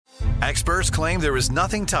Experts claim there is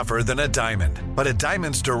nothing tougher than a diamond. But at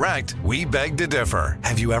Diamonds Direct, we beg to differ.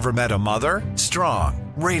 Have you ever met a mother? Strong,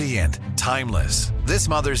 radiant, timeless. This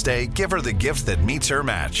Mother's Day, give her the gift that meets her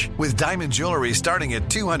match. With diamond jewelry starting at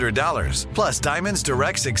 $200. Plus Diamonds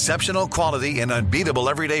Direct's exceptional quality and unbeatable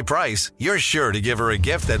everyday price, you're sure to give her a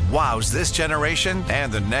gift that wows this generation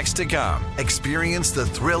and the next to come. Experience the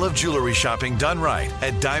thrill of jewelry shopping done right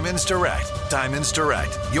at Diamonds Direct. Diamonds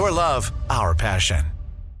Direct. Your love, our passion.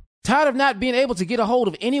 Tired of not being able to get a hold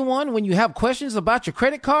of anyone when you have questions about your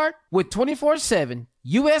credit card? With 24/7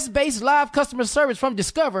 U.S.-based live customer service from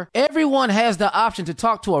Discover, everyone has the option to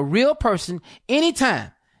talk to a real person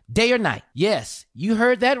anytime, day or night. Yes, you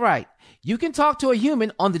heard that right. You can talk to a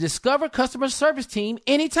human on the Discover customer service team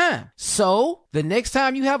anytime. So, the next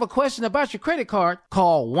time you have a question about your credit card,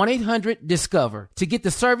 call 1-800-DISCOVER to get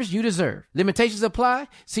the service you deserve. Limitations apply.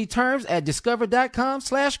 See terms at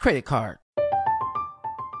discover.com/creditcard.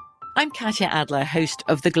 I'm Katya Adler, host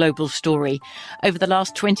of The Global Story. Over the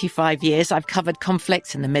last 25 years, I've covered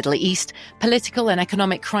conflicts in the Middle East, political and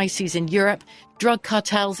economic crises in Europe, drug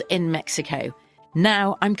cartels in Mexico.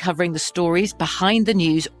 Now I'm covering the stories behind the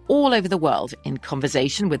news all over the world in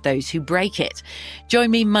conversation with those who break it. Join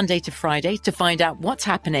me Monday to Friday to find out what's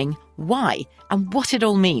happening, why, and what it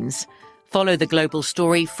all means. Follow The Global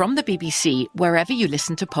Story from the BBC wherever you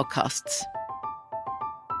listen to podcasts.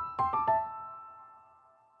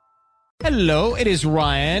 Hello, it is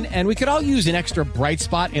Ryan, and we could all use an extra bright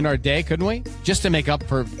spot in our day, couldn't we? Just to make up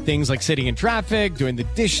for things like sitting in traffic, doing the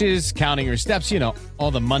dishes, counting your steps,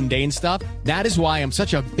 all the mundane stuff. That is why I'm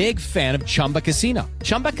such a big fan of Chumba Casino.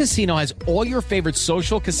 Chumba Casino has all your favorite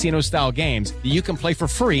social casino-style games that you can play for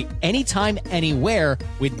free anytime, anywhere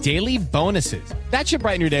with daily bonuses. That should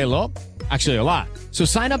brighten your day a little. Actually, a lot. So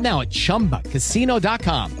sign up now at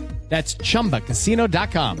ChumbaCasino.com. That's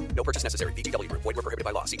ChumbaCasino.com. No purchase necessary. VGW Group. Void where prohibited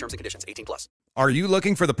by law. See terms and conditions. 18+. Are you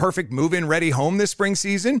looking for the perfect move-in ready home this spring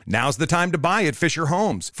season? Now's the time to buy at Fisher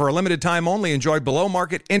Homes. For a limited time only, enjoy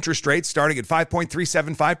below-market interest rates starting at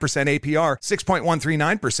 5.375% APR,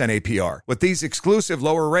 6.139% APR. With these exclusive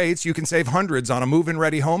lower rates, you can save hundreds on a move-in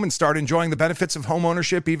ready home and start enjoying the benefits of home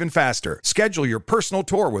ownership even faster. Schedule your personal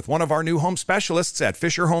tour with one of our new home specialists at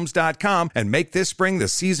FisherHomes.com and make this spring the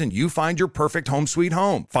season you find your perfect home sweet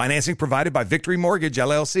home. Financing provided by Victory Mortgage,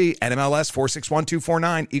 LLC, NMLS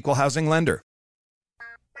 461249, Equal Housing Lender.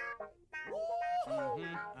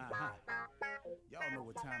 Y'all know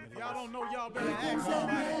what time it is. Y'all don't know, y'all better ask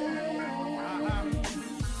somebody.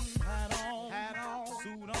 Hat on,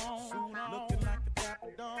 suit on, looking like the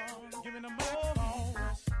Dapper Dawn, giving them all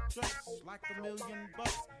dressed like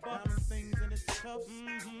 $1,000,000, diamond things in its cuffs.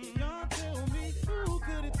 Y'all tell me, who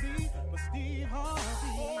could it be but Steve Harvey?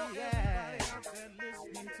 Oh, yeah. Everybody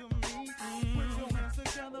listening to me. Put your hands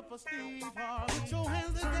together for Steve Harvey. Put your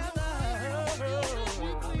hands together.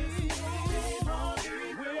 Steve Harvey.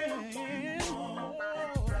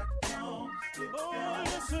 Oh,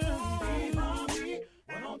 listen, Steve Harvey.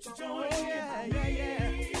 Why don't you join me? Yeah.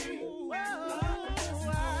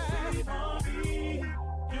 Steve Harvey.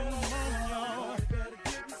 Get them on, y'all. Better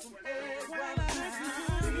give me some eggs while I listen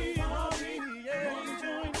to Steve Harvey. Yeah,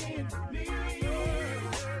 join in with me.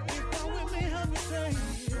 If you're with me, help me say,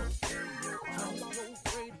 turn your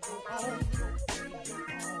radio on.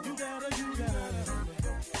 You gotta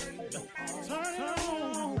turn it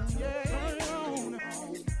on. Yeah, turn it on.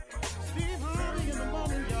 Steve Harvey in the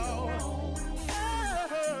morning, y'all.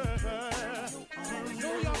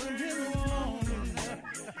 Know y'all can hear me on.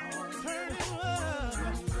 Turn it up.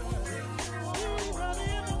 Steve Harvey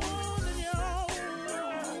in the morning, y'all.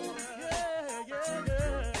 Yeah.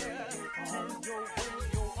 Turn your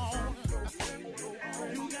radio on.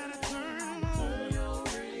 You gotta turn your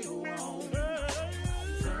radio on.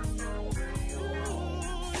 Turn your radio on.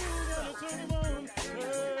 You gotta turn it on.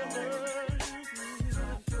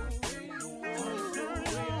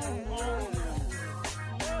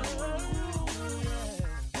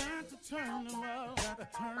 Turn them out.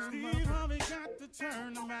 Steve Harvey got to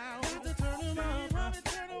turn them out. Got to turn them out. Harvey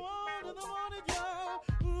turn them on to the morning, y'all.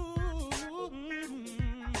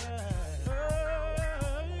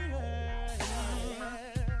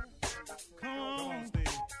 Come on,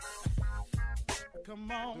 Steve.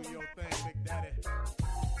 Come on. Do your thing, Big Daddy.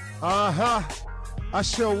 I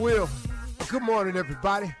sure will. Good morning,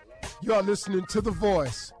 everybody. You are listening to The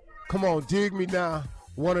Voice. Come on, dig me now.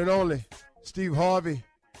 One and only, Steve Harvey.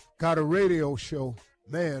 Got a radio show.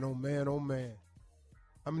 Man, oh man, oh man.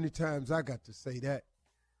 How many times I got to say that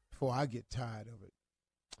before I get tired of it?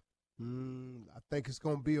 I think it's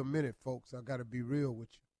going to be a minute, folks. I got to be real with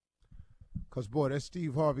you. Because, boy, that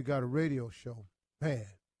Steve Harvey Got a Radio show, man,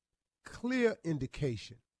 clear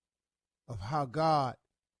indication of how God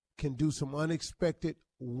can do some unexpected,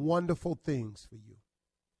 wonderful things for you.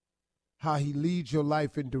 How he leads your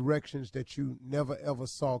life in directions that you never, ever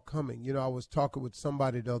saw coming. You know, I was talking with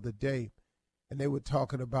somebody the other day, and they were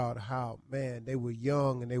talking about how, man, they were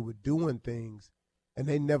young and they were doing things, and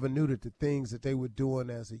they never knew that the things that they were doing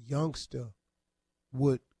as a youngster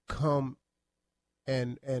would come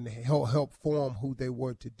and help form who they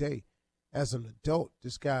were today. As an adult,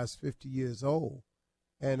 this guy's 50 years old.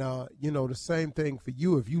 And, you know, the same thing for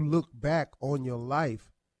you. If you look back on your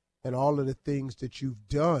life and all of the things that you've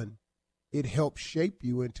done, it helps shape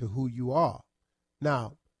you into who you are.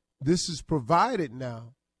 Now, this is provided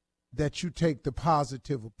now that you take the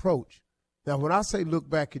positive approach. Now, when I say look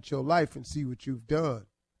back at your life and see what you've done,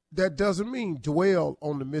 that doesn't mean dwell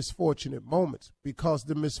on the misfortunate moments, because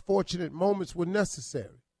the misfortunate moments were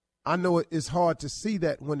necessary. I know it's hard to see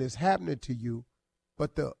that when it's happening to you,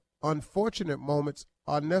 but the unfortunate moments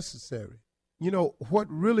are necessary. You know, what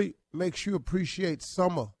really makes you appreciate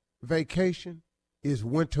summer vacation is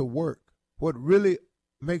winter work. What really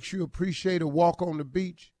makes you appreciate a walk on the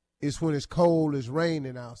beach is when it's cold, it's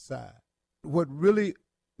raining outside. What really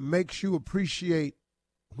makes you appreciate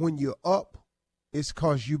when you're up is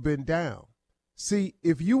because you've been down. See,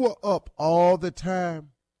 if you were up all the time,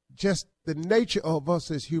 just the nature of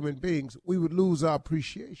us as human beings, we would lose our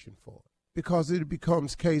appreciation for it, because it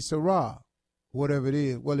becomes que sera. Whatever it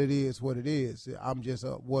is, well, it is what it is. I'm just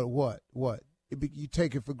what? You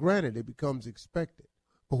take it for granted. It becomes expected.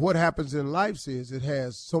 But what happens in life is it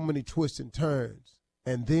has so many twists and turns,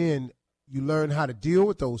 and then you learn how to deal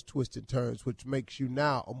with those twists and turns, which makes you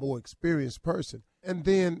now a more experienced person. And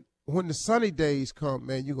then when the sunny days come,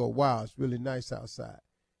 man, you go, wow, it's really nice outside.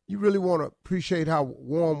 You really want to appreciate how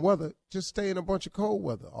warm weather, just stay in a bunch of cold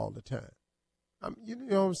weather all the time. You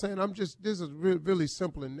know what I'm saying? This is really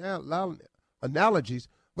simple analogies,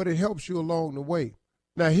 but it helps you along the way.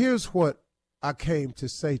 Now, here's what I came to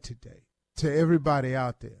say today to everybody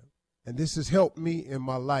out there, and this has helped me in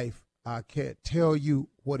my life. I can't tell you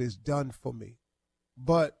what it's done for me,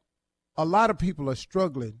 but a lot of people are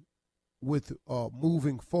struggling with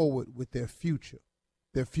moving forward with their future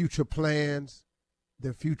plans,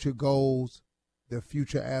 their future goals, their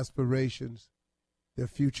future aspirations, their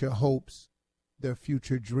future hopes, their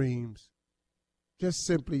future dreams, just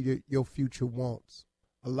simply your future wants.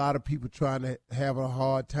 A lot of people trying to have a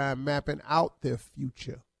hard time mapping out their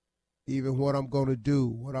future, even what I'm going to do,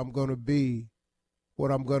 what I'm going to be,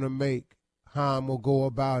 what I'm going to make, how I'm going to go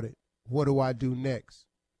about it, what do I do next.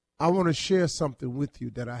 I want to share something with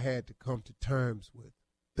you that I had to come to terms with.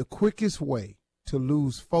 The quickest way to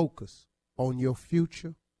lose focus on your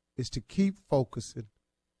future is to keep focusing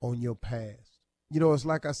on your past. You know, it's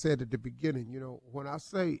like I said at the beginning, you know, when I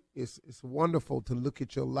say it's wonderful to look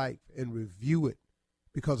at your life and review it,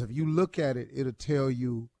 because if you look at it, it'll tell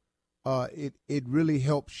you, it really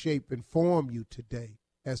helps shape and form you today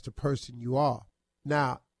as the person you are.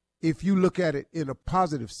 Now, if you look at it in a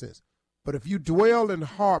positive sense, but if you dwell and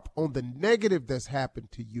harp on the negative that's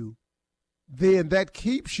happened to you, then that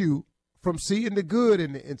keeps you from seeing the good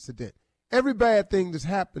in the incident. Every bad thing that's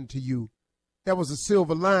happened to you, there was a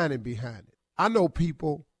silver lining behind it. I know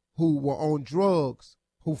people who were on drugs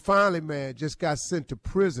who finally, man, just got sent to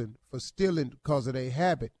prison for stealing because of their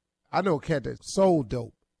habit. I know a cat that sold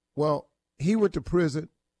dope. Well, he went to prison.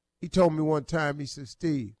 He told me one time, he said,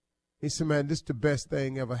 Steve, he said, man, this is the best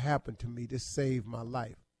thing ever happened to me. This saved my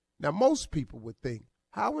life. Now, most people would think,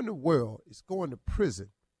 how in the world is going to prison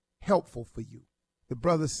helpful for you? The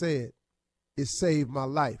brother said, it saved my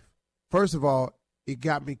life. First of all, it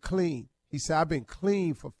got me clean. He said, I've been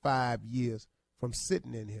clean for 5 years from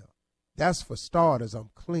sitting in here. That's for starters, I'm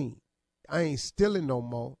clean. I ain't stealing no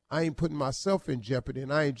more. I ain't putting myself in jeopardy,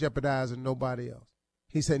 and I ain't jeopardizing nobody else.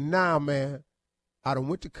 He said, now, man, I done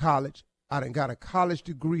went to college. I done got a college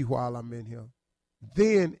degree while I'm in here.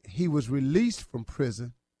 Then he was released from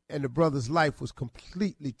prison, and the brother's life was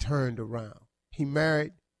completely turned around. He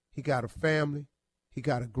married. He got a family. He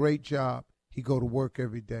got a great job. He go to work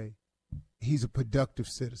every day. He's a productive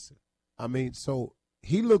citizen. I mean, so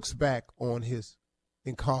he looks back on his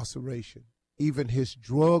incarceration, even his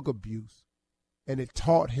drug abuse, and it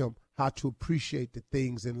taught him how to appreciate the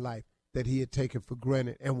things in life that he had taken for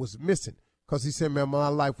granted and was missing. Because he said, man, my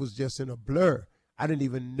life was just in a blur. I didn't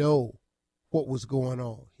even know what was going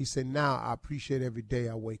on. He said, now I appreciate every day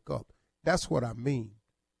I wake up. That's what I mean.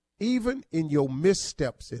 Even in your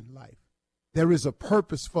missteps in life, there is a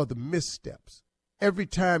purpose for the missteps. Every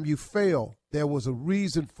time you fail, there was a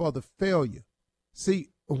reason for the failure. See,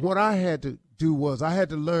 what I had to do was I had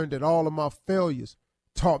to learn that all of my failures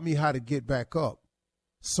taught me how to get back up.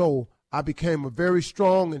 So I became a very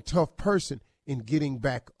strong and tough person in getting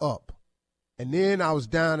back up. And then I was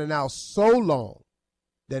down and out so long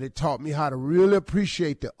that it taught me how to really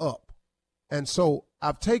appreciate the up. And so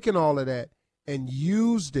I've taken all of that and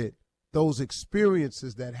used it, those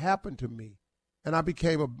experiences that happened to me, and I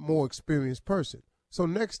became a more experienced person. So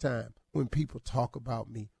next time when people talk about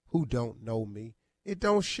me who don't know me, it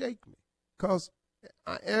don't shake me, because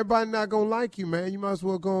everybody not going to like you, man. You might as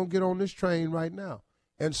well go and get on this train right now.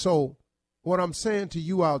 And so what I'm saying to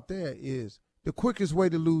you out there is the quickest way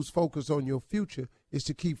to lose focus on your future is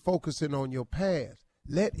to keep focusing on your past.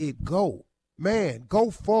 Let it go. Man,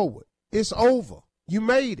 go forward. It's over. You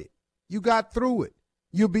made it. You got through it.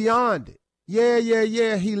 You're beyond it.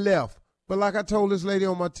 Yeah, he left. But like I told this lady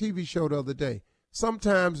on my TV show the other day,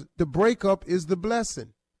 sometimes the breakup is the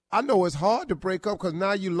blessing. I know it's hard to break up because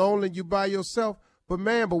now you're lonely and you by yourself. But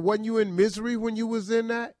man, wasn't you in misery when you was in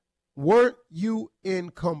that? Weren't you in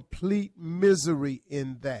complete misery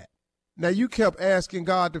in that? Now, you kept asking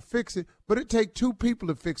God to fix it, but it take two people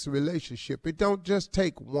to fix a relationship. It don't just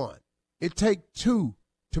take one. It take two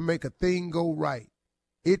to make a thing go right.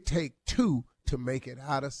 It take two to make it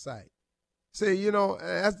out of sight. See, you know,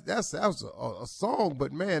 that was a song,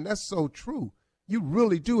 but man, that's so true. You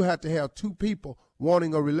really do have to have two people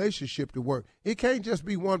wanting a relationship to work. It can't just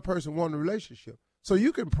be one person wanting a relationship. So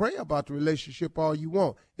you can pray about the relationship all you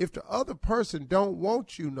want. If the other person don't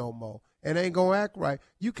want you no more and ain't going to act right,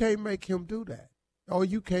 you can't make him do that. Or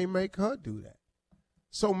you can't make her do that.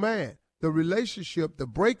 So, man, the relationship, the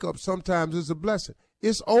breakup sometimes is a blessing.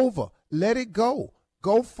 It's over. Let it go.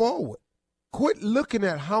 Go forward. Quit looking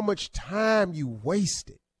at how much time you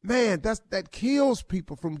wasted. Man, that kills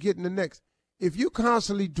people from getting the next. If you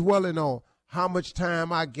constantly dwelling on how much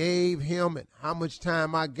time I gave him and how much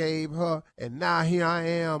time I gave her, and now here I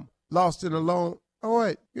am, lost and alone. All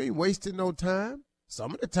right, you ain't wasting no time.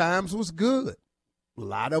 Some of the times was good. A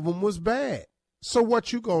lot of them was bad. So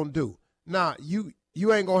what you gonna do? Now, you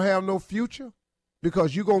ain't gonna have no future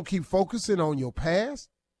because you gonna keep focusing on your past?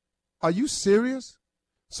 Are you serious?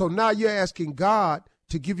 So now you're asking God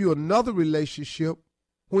to give you another relationship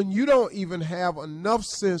when you don't even have enough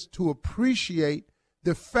sense to appreciate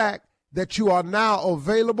the fact that you are now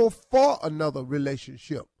available for another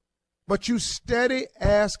relationship. But you steady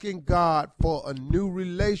asking God for a new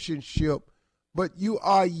relationship, but you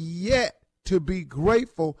are yet to be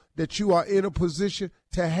grateful that you are in a position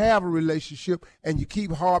to have a relationship, and you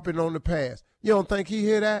keep harping on the past. You don't think he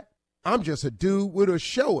hear that? I'm just a dude with a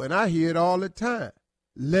show, and I hear it all the time.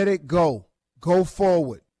 Let it go. Go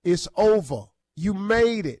forward. It's over. You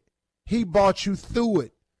made it. He brought you through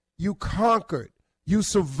it. You conquered. You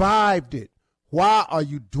survived it. Why are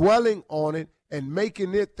you dwelling on it and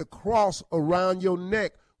making it the cross around your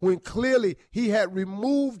neck when clearly he had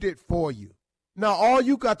removed it for you? Now, all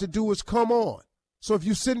you got to do is come on. So if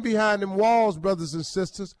you're sitting behind them walls, brothers and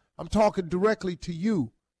sisters, I'm talking directly to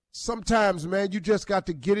you. Sometimes, man, you just got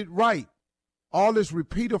to get it right. All this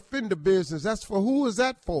repeat offender business, that's for who is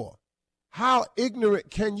that for? How ignorant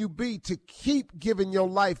can you be to keep giving your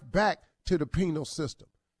life back to the penal system?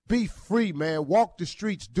 Be free, man. Walk the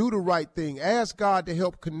streets. Do the right thing. Ask God to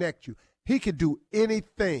help connect you. He can do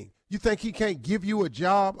anything. You think he can't give you a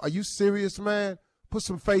job? Are you serious, man? Put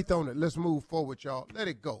some faith on it. Let's move forward, y'all. Let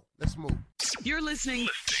it go. Let's move. You're listening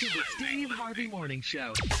to the Steve Harvey Morning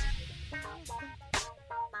Show.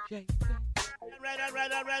 Right.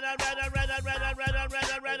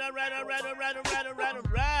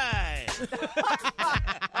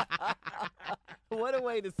 What a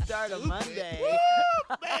way to start a Monday.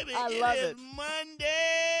 Woo, baby, I love it. Is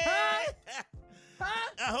Monday.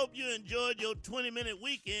 I hope you enjoyed your 20-minute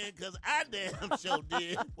weekend, because I damn sure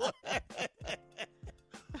did.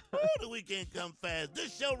 The weekend come fast.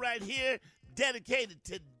 This show right here dedicated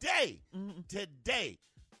today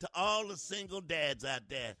to all the single dads out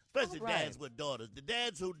there, especially dads with daughters, the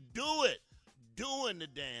dads who doing the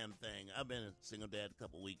damn thing. I've been a single dad a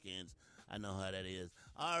couple weekends. I know how that is.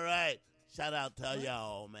 All right. Shout out to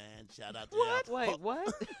y'all, man. Shout out to y'all. Wait, what?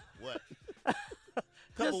 What?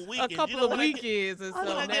 Weekends. A couple of weekends and so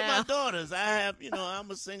when I now. get my daughters, I have,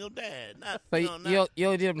 I'm a single dad. So you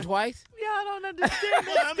only did them twice? Yeah, I don't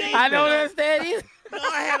understand. I don't understand either. No,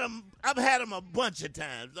 I've had them a bunch of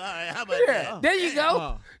times. All right, how about that? There you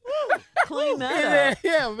go. Clean that up.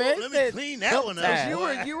 Yeah, man. Let me clean that one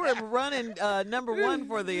up. You were running number one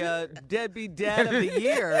for the Deadbeat Dad of the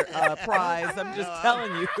Year prize. I'm just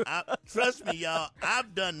telling you. Trust me, y'all.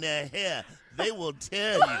 I've done their hair. they will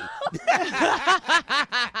tell you.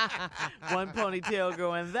 One ponytail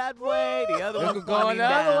going that way, the other one going the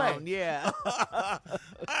other way. Yeah.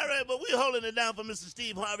 All right, but we're holding it down for Mr.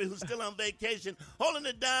 Steve Harvey, who's still on vacation. Holding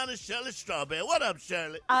it down is Shirley Strawberry. What up,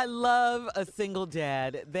 Shirley? I love a single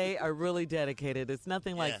dad. They are really dedicated. It's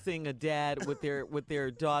nothing like seeing a dad with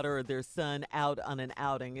their daughter or their son out on an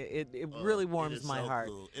outing. It really warms my heart.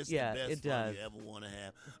 Cool. It's the best it fun does. you ever want to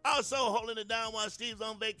have. Also holding it down while Steve's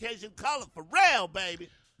on vacation, Carla Farrell, baby.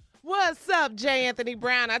 What's up, J. Anthony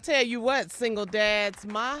Brown? I tell you what, single dads,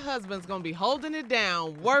 my husband's going to be holding it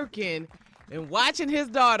down, working, and watching his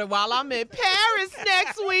daughter while I'm in Paris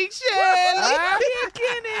next week, Shirley.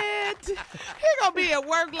 Kicking it. He going to be at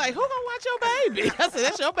work like, who going to watch your baby? I said,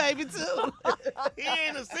 that's your baby, too. He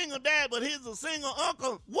ain't a single dad, but he's a single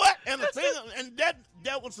uncle. What? And that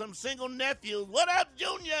dealt with some single nephews. What up,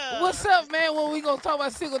 Junior? What's up, man? When we gonna talk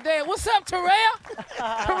about single dad? What's up, Terrell?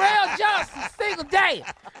 Terrell Johnson, single dad.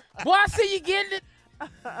 Boy, I see you getting it.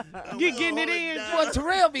 You getting it in? Boy,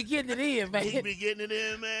 Terrell be getting it in, man. He be getting it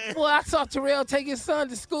in, man. Boy, I saw Terrell take his son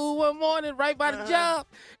to school one morning right by the job,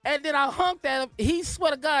 and then I hunked at him. He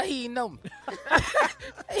swear to God he didn't know me.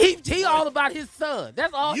 he all about his son.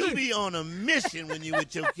 That's all. You be on a mission when you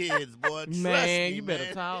with your kids, boy. Trust Man, me, you better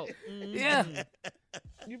man. talk. Yeah.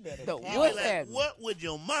 You better No, talk. You be what's like, happening? what would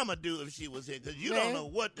your mama do if she was here? Because you don't know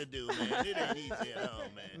what to do, man. It ain't easy at all,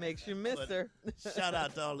 man. Makes you miss But her. Shout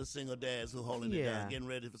out to all the single dads who holding it Yeah. down, getting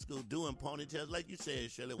ready for school, doing ponytails like you said,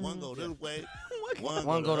 Shirley. One go this way,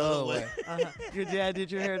 One go the other way. Your dad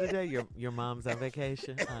did your hair today? Your mom's on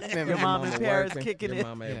vacation? Remember Your mom in Paris working, kicking your it?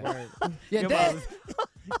 mama at Yeah. work. Yeah, Your dad, mom's-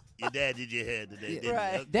 Your dad did your hair today, didn't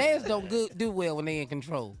Right. he? Okay. dads don't do well when they in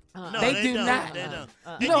control. No, they do don't. not. They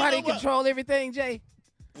don't. You know how they control everything, Jay?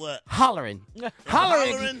 What? Hollering.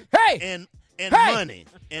 Hollering Hey! and Hey! money.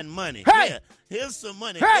 And money. Hey! Yeah. Here's some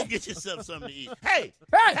money. Hey! Go get yourself something to eat. Hey!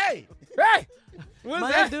 Hey! Hey! Hey! What's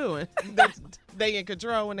Money- that doing? They in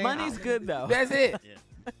control when they Money's good, though. That's it. Yeah.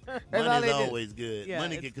 That's all Money's they do. always good. Yeah,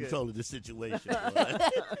 Money it's get good. control of the situation. boy.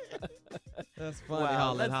 That's funny, Wow,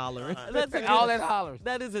 all that hollering. That's a All good- that hollering.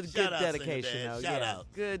 That is a good Shout out, single dedication, dad. though. Shout Yeah. out.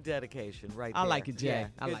 Good dedication right I there. like it, Jay. Yeah,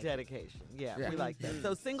 I good like it. dedication. Yeah, Yeah. we like that.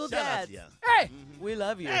 So single Shout out dads, to y'all. Hey! we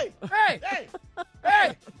love you. Hey! Hey! Hey!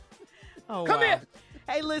 Hey! Oh, Come wow. here.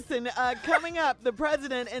 Hey, listen, coming up, the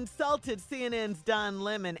president insulted CNN's Don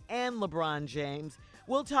Lemon and LeBron James.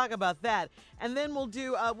 We'll talk about that. And then we'll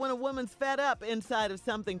do When a Woman's Fed Up inside of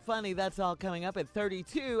Something Funny. That's all coming up at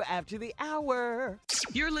 32 after the hour.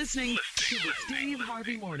 You're listening to the Steve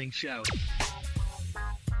Harvey Morning Show.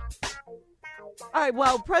 All right,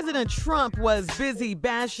 well, President Trump was busy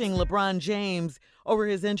bashing LeBron James over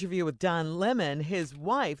his interview with Don Lemon. His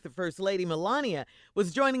wife, the First Lady Melania,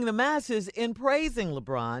 was joining the masses in praising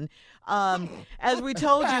LeBron. As we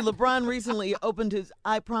told you, LeBron recently opened his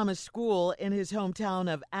I Promise school in his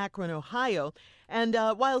hometown of Akron, Ohio. And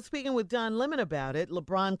while speaking with Don Lemon about it,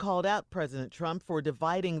 LeBron called out President Trump for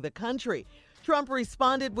dividing the country. Trump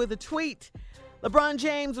responded with a tweet. LeBron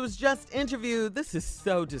James was just interviewed. This is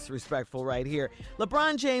so disrespectful right here.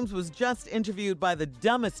 LeBron James was just interviewed by the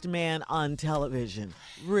dumbest man on television.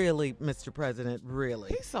 Really, Mr. President, really.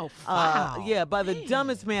 He's so foul. Yeah, by the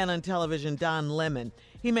dumbest man on television, Don Lemon.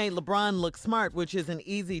 He made LeBron look smart, which isn't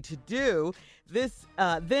easy to do. This,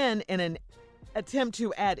 then in an attempt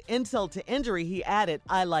to add insult to injury, he added,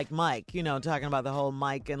 I like Mike. You know, talking about the whole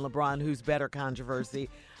Mike and LeBron, who's better controversy.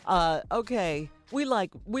 Okay, we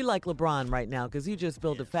like LeBron right now because you just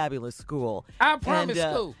built a fabulous school. I promise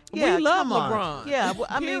And, school. Yeah, We love come on. LeBron. Yeah, well,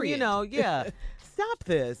 I mean, you Period. know, yeah. Stop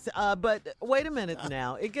this. But wait a minute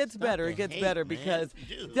now. It gets better. It gets hate, better man. because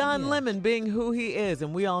Dude. Don Lemon, being who he is,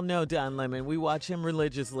 and we all know Don Lemon, we watch him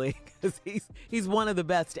religiously because he's one of the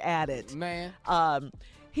best at it. Man.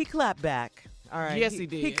 He clapped back. All right. Yes, he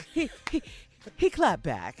did. He clapped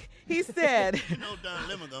back. He said, You know Don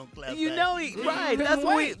Lemon gonna clap you back. know he right.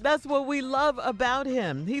 That's what we love about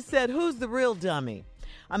him. He said, "Who's the real dummy?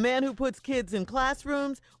 A man who puts kids in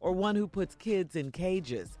classrooms or one who puts kids in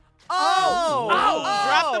cages?"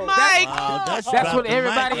 Drop the mic. That's what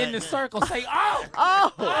everybody in the circle say,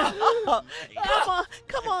 oh!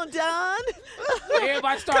 Come on, Don.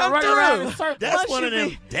 Everybody start running around in circles. That's Must one you of them.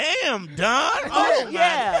 be- Damn, Don. Oh, my.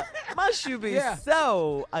 Yeah, must you be Yeah.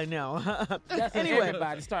 so? I know. That's when Anyway,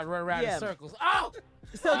 everybody start running around Yeah. in circles. Oh!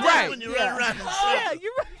 so That's Don, when you run around in circles. yeah,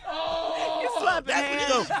 you're right. You're slapping That's when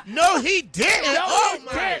hands. you go, no, he didn't. No, Oh, he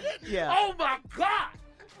my. didn't. Yeah. Oh, my God!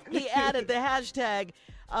 He added the hashtag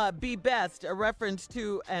Be Best, a reference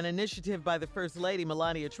to an initiative by the First Lady,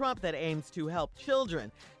 Melania Trump, that aims to help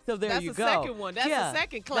children. So there That's you the go. second one. That's Yeah. the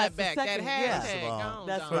second That's the clapback. second- That yeah. hashtag. Gone,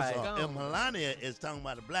 That's gone, right. gone. If Melania is talking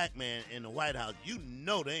about a black man in the White House, you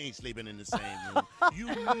know they ain't sleeping in the same room. You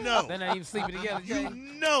know. They're not even sleeping together, Jay. You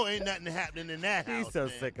know ain't nothing happening in that house. He's so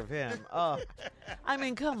man. sick of him. Oh, I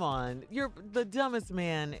mean, come on. You're the dumbest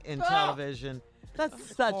man in Oh. television.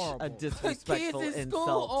 That's such a horrible. disrespectful Kids in insult.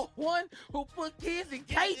 school, or one who put kids in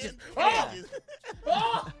cages. Cages.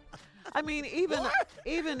 I mean,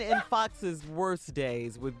 even in Fox's worst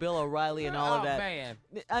days with Bill O'Reilly and all of Oh, that. man.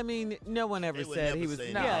 I mean, no one ever They would said never he was.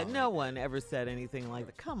 say Yeah, that. no one ever said anything like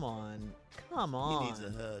that. Come on. He needs a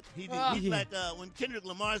hug. He's like when Kendrick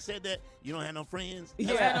Lamar said that, you don't have no friends. You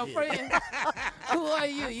don't have no friends. Who are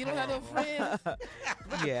you? You don't have no friends.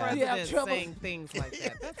 Yeah. You have President trouble. saying things like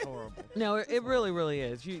that. That's horrible. No, it really, really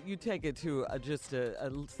is. You take it to just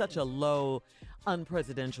such a low,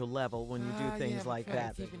 unpresidential level when you do things like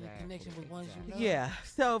that. Keeping the connection with ones you love. Yeah.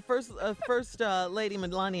 So first Lady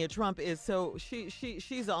Melania Trump is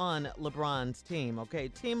she's on LeBron's team. Okay,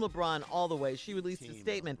 Team LeBron all the way. She released a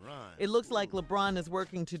statement. It looks like LeBron is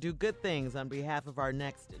working to do good things on behalf of our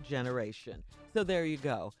next generation. So there you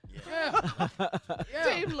go. Yeah.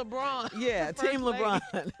 Team LeBron. Yeah, First Team lady.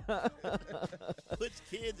 LeBron. Puts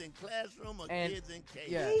kids in classroom or And- kids in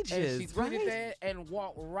cages. Yeah, Ages, and she tweeted right? that and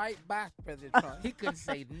walked right by President Trump. He couldn't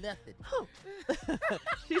say nothing.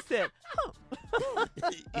 She said,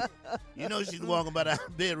 You know she's walking by the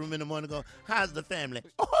bedroom in the morning going, how's the family?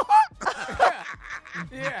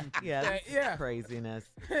 Yeah. yeah, that's Yeah. craziness.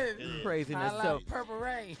 I Craziness. like So Purple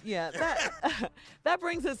Rain. yeah, that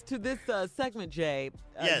brings us to this segment, Jay.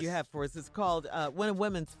 Yes. You have for us. It's called "When a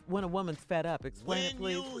Woman's Fed Up." Explain it,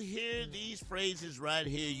 When please. you hear these phrases right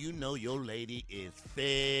here, you know your lady is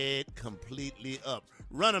fed completely up.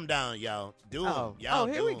 Run them down, y'all. Do them. Oh, Y'all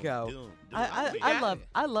here do we 'em. go. Do 'em. Do 'em.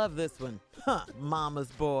 I love this one. Huh, Mama's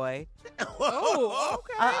boy. Oh,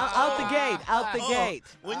 okay. Out the gate. Out the gate.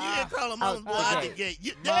 When you hear Carla Mama's boy out out the the gate,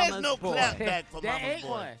 there's Mama's no boy. clap back for There Mama's ain't boy.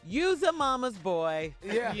 one. Use a mama's boy.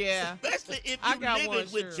 Yeah. Yeah. Especially if I you got live one,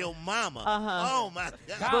 it with sure. your mama. Uh-huh. Oh, my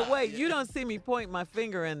God. But wait, you don't see me point my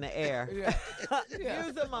finger in the air. Yeah.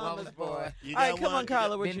 Use a mama's boy. You All right, got come one? on,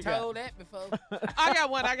 Carla. What Been you got? told that before. I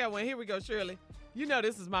got one. Here we go, Shirley. You know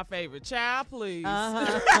this is my favorite. Child, please.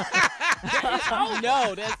 Uh-huh.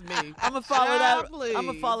 No, that's me. I'm gonna follow Child, that. please. I'm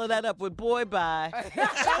gonna follow that up with boy bye.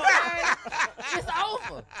 It's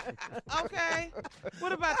over. Okay.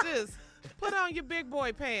 What about this? Put on your big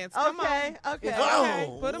boy pants. Come Okay. on. Okay.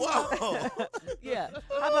 Whoa, Put 'em whoa. Yeah.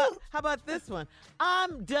 How about this one?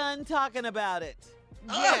 I'm done talking about it.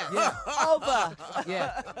 Yeah. Over.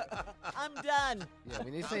 Yeah. I'm done. Yeah.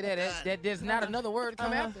 When they say that there's not another word to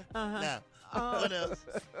come after. Now, what else?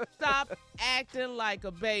 Stop acting like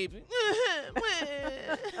a baby.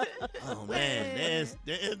 Oh, man,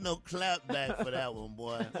 there is no clap back for that one,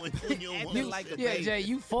 boy. When you're Acting like a Yeah, baby. Jay,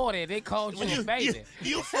 you 40. They called you a baby.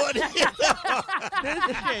 You 40. Look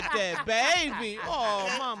at that baby.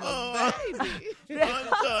 Oh, mama, baby. I'm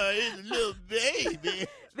sorry, it's a little baby.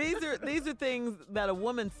 These are things that a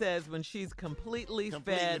woman says when she's completely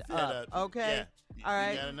fed up. Okay. Yeah. All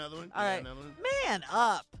right. You got another one? All right. Another one? Man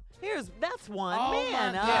up. That's one. Oh,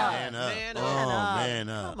 Man my up. God. Man up. Man Oh, up. man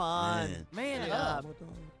up. Come on. Man. Man up.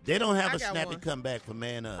 They don't have I a got snappy one. comeback for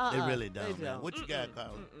man up. They really don't, they man. don't. What you got,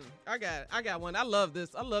 Carla? I got one. I love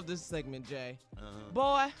this segment, Jay.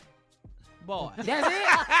 Uh-huh. Boy. That's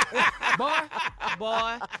it.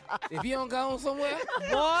 Boy. If you don't go on somewhere,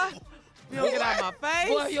 Boy. You don't get out my face.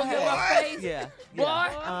 boy, you don't get my face. Yeah. Boy.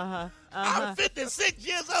 Uh-huh. I'm 56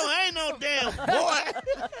 years old. I ain't no damn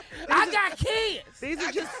boy. I got kids. These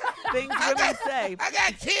are just things women say. I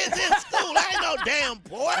got kids in school. I ain't no damn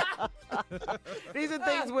boy. These are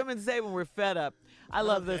things women say when we're fed up. I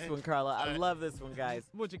love this Okay. one, Carla. I right. love this one, guys.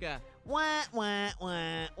 What you got? Wah, wah,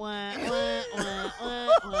 wah, wah, wah, wah,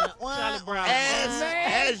 wah, wah, Charlie Brown.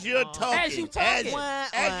 As you're talking, As you talking.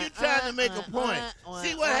 as you're trying to make a point.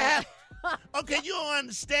 See what happened? Okay, you don't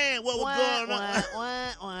understand what was going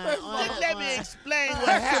on. Just let me explain what First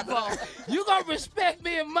of happened. all, you gonna respect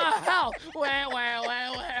me in my house. Wah, wah,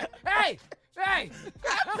 wah, wah. Hey. I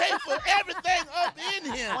pay for everything up in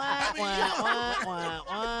here.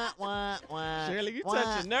 Shirley, you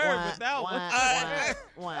touch your nerve with that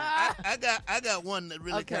one. I got one that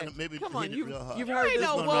really kind of maybe Come on, hit it real hard. you've heard Ain't this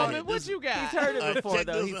no one, woman. right? What you got? He's heard All it right, before, check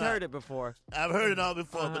though. this He's out. heard it before. I've heard it all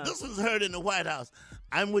before, but this was heard in the White House.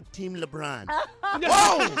 I'm with Team LeBron.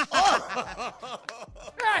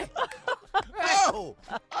 Hey. Oh!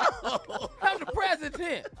 I'm the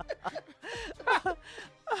president.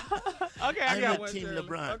 Okay, I I'm got with one. Team Shirley.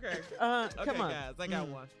 LeBron. Okay. Come Okay, on. guys, I got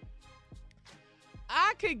one.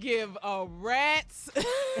 I could give a rat's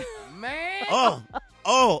Man. Oh,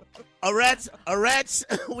 Oh, a rat's.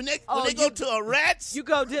 when they go to a rat's. You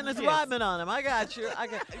go Dennis Rodman on him. I got you. I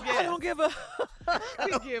don't give a.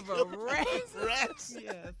 Give a rats. Rats.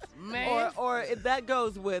 Yes. Man. Or that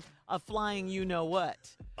goes with a flying you know what.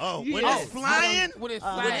 Oh, when Yes. it's flying? When it's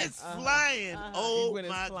When flying. it's flying. Oh, When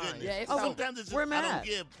it's my flying. goodness. Yeah, it's Sometimes it's just, we're I mad. don't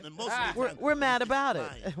give. And most of the time, We're mad about it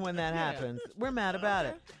flying. when that happens. We're mad about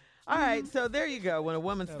it. All right, so there you go. When a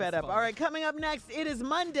woman's fed up. fun. All right, coming up next, it is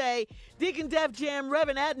Monday. Deacon Def Jam,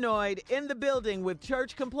 Reverend Adnoid in the building with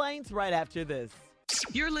church complaints right after this.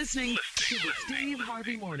 You're listening to the Steve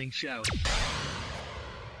Harvey Morning Show.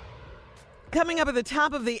 Coming up at the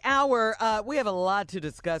top of the hour, we have a lot to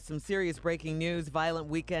discuss. Some serious breaking news. Violent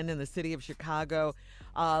weekend in the city of Chicago.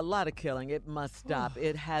 A lot of killing. It must stop.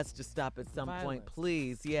 It has to stop at some point,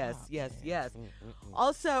 please. Yes, yes, yes.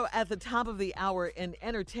 Also, at the top of the hour in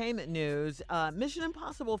entertainment news, Mission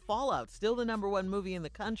Impossible Fallout, still the #1 movie in the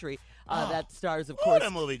country. That stars, of course,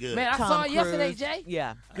 that movie good. Man, I Tom saw it yesterday, Cruise. Jay.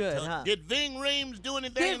 Yeah, good, huh? Did Ving Rhames do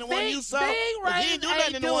anything in the one you saw? Bing 'Cause Rhames he didn't do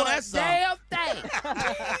nothing in the one I saw. damn thing.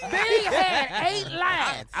 Bing had 8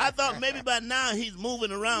 lines. I thought maybe by now he's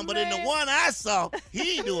moving around, but in the one I saw, he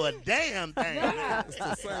didn't do a damn thing. It's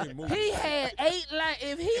the same movie. He had 8 lines.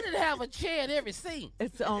 If he didn't have a chair in every scene,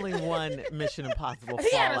 It's only one Mission Impossible he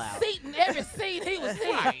had Fallout. a seat in every scene he was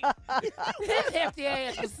in. His hefty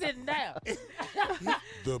ass was sitting down.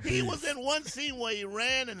 He was in one scene where he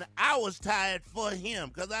ran, and I was tired for him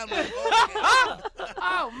because I'm like, okay.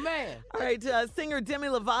 Oh, man. All right, singer Demi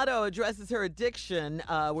Lovato addresses her addiction.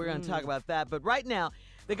 We're going to talk about that. But right now,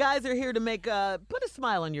 the guys are here to make put a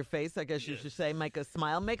smile on your face, I guess you should say. Make us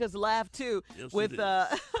smile. Make us laugh, too, Yes, with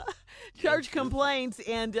church complaints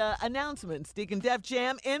and announcements. Deacon Def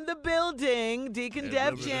Jam in the building. Deacon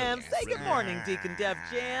Def Jam. Say good morning, Deacon Def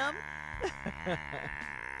Jam.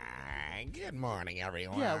 Good morning,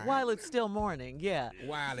 everyone. Yeah, while it's still morning, yeah.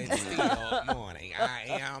 While it's still morning, I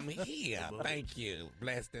am here. Thank you.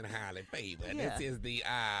 Blessed and highly favored. Yeah. This is the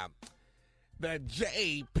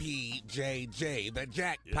JPJJ, the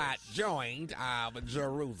jackpot joint of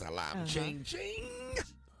Jerusalem. Ching, ching.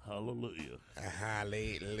 Hallelujah.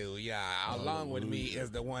 Hallelujah. Along with me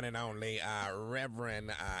is the one and only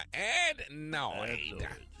Reverend Adnoid.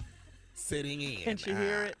 Sitting in. Can't you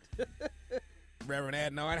hear it? Reverend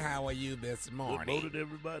Adnoid, how are you this morning? Good morning,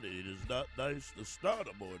 everybody. It is not nice to start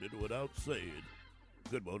a morning without saying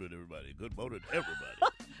good morning, everybody. Good morning, everybody.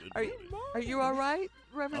 Good morning. Are you all right,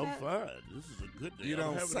 Reverend? I'm fine. This is a good day. You I'm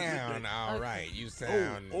don't having a good sound day. all right. You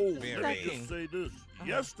sound Let very... me just say this.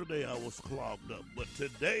 Yesterday I was clogged up, but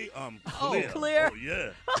today I'm clear. Clear? Oh, yeah.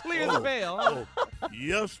 Clear as a bell.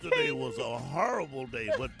 Yesterday was a horrible day,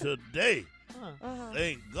 but today,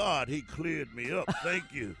 thank God he cleared me up. Thank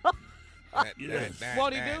you. Yes.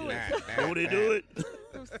 Won't he do it? Won't he do it?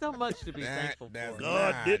 There's so much to be thankful for.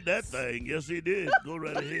 God did that thing. Yes, he did. Go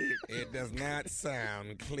right ahead. It does not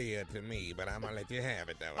sound clear to me, but I'm going to let you have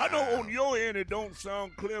it, though. I know on your end it don't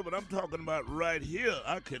sound clear, but I'm talking about right here.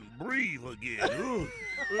 I can breathe again.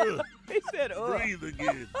 He said, breathe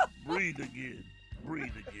again. Breathe again.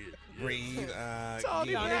 Breathe again. Breathe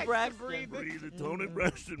Tony again. Braxton. Breathe. Tony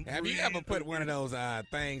Braxton. Have you ever put one of those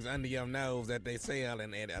things under your nose that they sell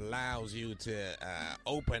and it allows you to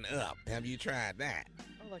open up? Have you tried that?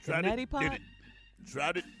 Oh, like Tried a neti it, pot? did it.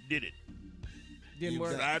 Tried it, did it. Didn't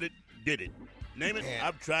work. Tried it, did it. Name it. Yeah.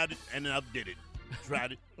 I've tried it and then I've did it.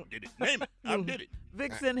 Tried it, did it. Name it. I've did it.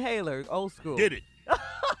 Vicks inhaler, old school. Did it.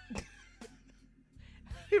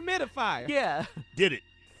 Humidifier. Yeah. Did it.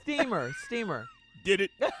 Steamer. Did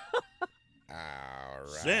it. All right.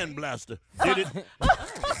 Sandblaster. Did it.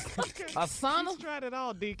 A sauna? He's tried it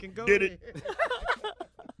all, Deacon. Go Did ahead. it.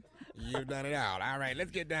 You've done it all. All right,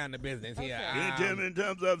 let's get down to business here. You ain't tell me how many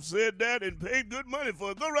times I've said that and paid good money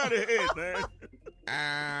for it. Go right ahead, man.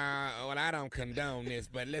 Well, I don't condone this,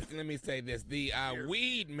 but let me say this. The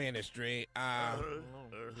weed ministry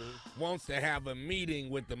wants to have a meeting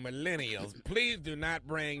with the millennials. Please do not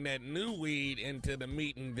bring that new weed into the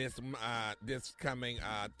meeting this coming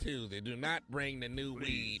Tuesday. Do not bring the new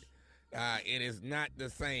weed. It is not the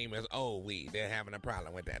same as old weed. They're having a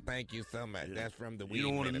problem with that. Thank you so much. That's from the weed You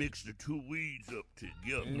don't want to ministry. mix the two weeds up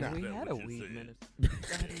together. No. We That's had a what you're weed saying.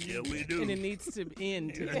 minister. Yeah, we do. And it needs to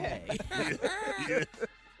end today.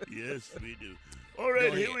 Yes, we do. All right,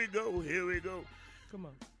 Go here ahead. we go. Come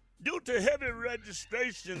on. Due to heavy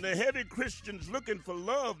registration, the Heavy Christians Looking for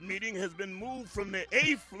Love meeting has been moved from the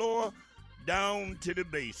 8th floor down to the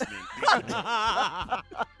basement.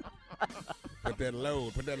 Put that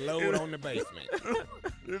load on the basement.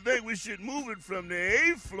 I think we should move it from the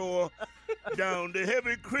 8th floor down. The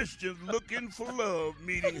Heavy Christians Looking for Love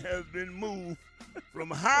meeting has been moved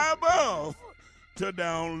from high above to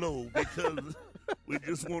down low because we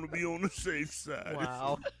just want to be on the safe side.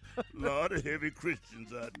 Wow. A lot of heavy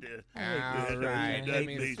Christians out there. All right, let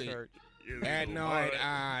me see.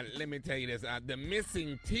 Let me tell you this. The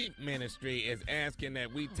Missing Teeth Ministry is asking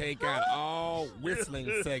that we take out all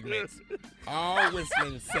whistling segments. All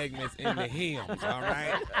whistling segments in the hymns, all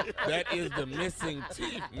right? That is the Missing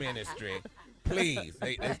Teeth Ministry. Please,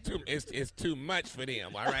 it's too much for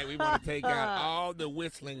them, all right? We want to take out all the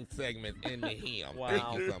whistling segments in the hymn. Wow.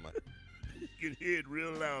 Thank you so much. You can hear it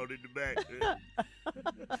real loud in the back there.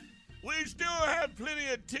 We still have plenty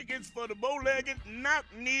of tickets for the bow-legged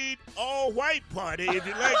knock-kneed all-white party if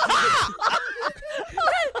you'd like to.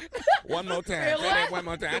 One more time. Say that one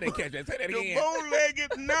more time. I didn't catch that. Say that again. The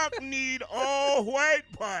bow-legged knock-kneed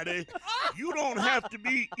all-white party. You don't have to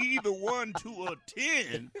be either one to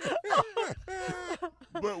attend.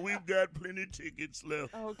 But we've got plenty of tickets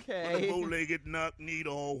left for the bow-legged knock-kneed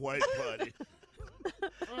all-white party.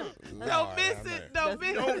 Don't miss it. Don't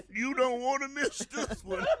miss it. You don't want to miss this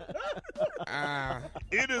one.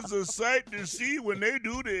 It is a sight to see when they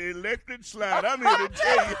do the electric slide. I'm here to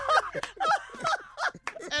tell you.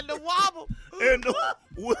 And the wobble. And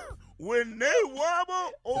when they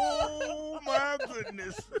wobble, oh my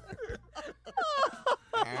goodness.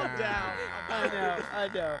 I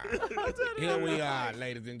know. Here we are,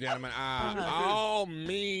 ladies and gentlemen. All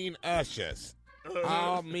mean ushers.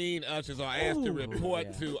 All mean ushers are asked to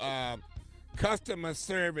report to customer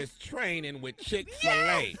service training with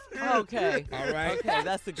Chick-fil-A. Okay. All right? Okay,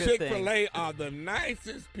 that's a good thing. Chick-fil-A are the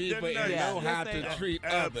nicest people and know how to treat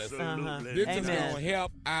others. This is going to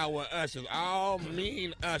help our ushers. All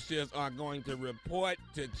mean ushers are going to report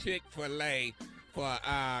to Chick-fil-A for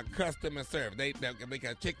customer service.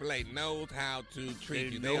 Because Chick-fil-A knows how to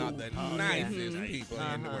treat you. They are the nicest people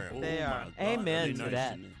in the world. They are. Amen to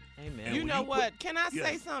that. Amen. You know what? Can I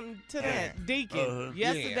say something to that, Deacon?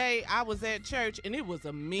 Yesterday, I was at church, and it was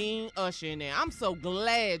a mean usher in there. I'm so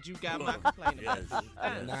glad you got my complaint about this.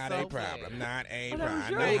 Not a problem. Not a problem.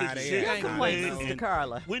 Sure I know how they are. Complaints to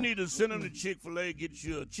Carla. We need to send them to Chick-fil-A, get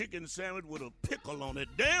you a chicken sandwich with a pickle on it.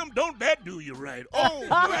 Damn, don't that do you right? Oh,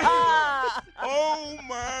 my. Oh,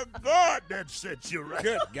 my God, that sets you right.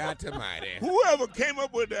 Good God almighty. Whoever came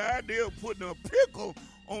up with the idea of putting a pickle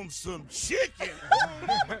on some chicken.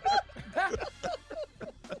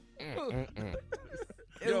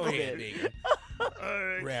 Go ahead, Deacon. All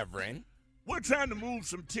right. Reverend. We're trying to move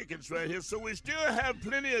some tickets right here, so we still have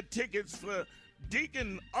plenty of tickets for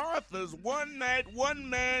Deacon Arthur's one-night,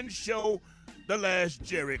 one-man show, The Last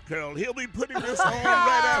Jerry Curl. He'll be putting this on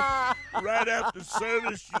right after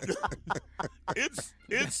service.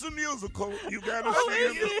 It's a musical. You gotta see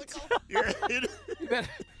it. Yeah, You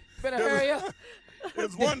better hurry up.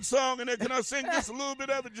 There's one song in there. Can I sing just a little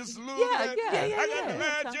bit of it? Just a little bit? I got the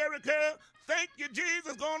last Jerry Curl. Thank you,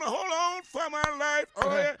 Jesus. Gonna hold on for my life.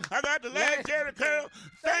 Oh, yeah. I got the last Jerry Curl.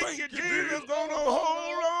 Thank you, Jesus. Gonna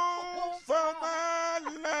hold on for my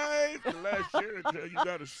life. The last Jerry Curl. You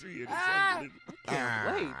got to see it. It's unbelievable.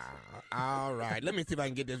 Can't wait. All right. Let me see if I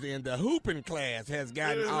can get this in. The hooping class has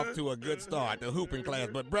gotten off to a good start, the hooping class.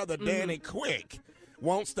 But Brother Danny Quick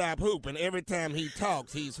won't stop hooping. Every time he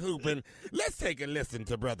talks, he's hooping. Let's take a listen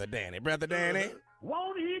to Brother Danny. Brother Danny.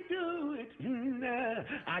 Won't he do it?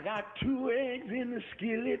 I got 2 eggs in the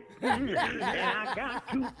skillet, and I got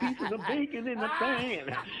 2 pieces of bacon in the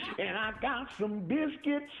pan, and I got some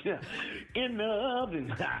biscuits in the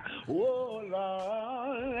oven. Oh,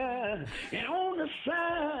 Lord. And on the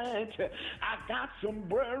side, I got some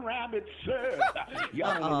Brer Rabbit syrup.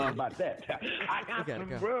 Y'all don't know nothing about that. I got some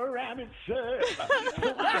Brer Rabbit syrup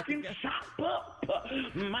so I can chop up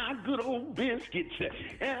my good old biscuits,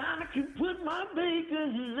 and I can put my bacon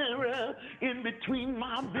in between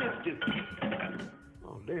my biscuits.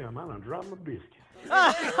 Oh, damn, I done dropped my biscuits.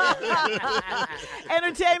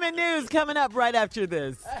 Entertainment news coming up right after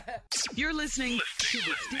this. You're listening to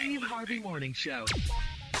the Steve Harvey Morning Show.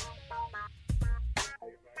 All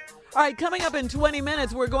right, coming up in 20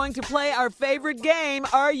 minutes, we're going to play our favorite game,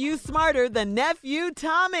 Are You Smarter Than Nephew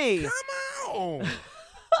Tommy? Come on.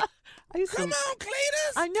 Come on,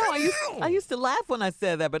 Cletus. I know. I used to laugh when I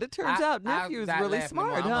said that, but it turns out nephew is really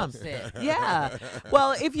smart, huh? Yeah.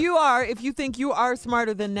 Well, if you think you are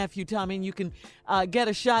smarter than nephew Tommy, and you can get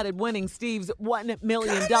a shot at winning Steve's $1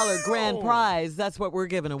 million grand prize, that's what we're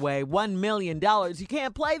giving away, $1 million. You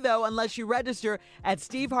can't play, though, unless you register at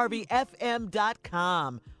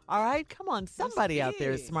steveharveyfm.com. All right, come on. Somebody out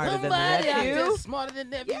there is smarter than the nephew. Somebody out there is smarter than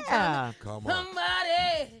nephew. Yeah. Come on.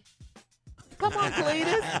 Somebody. Come on,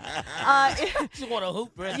 Cletus. Just want to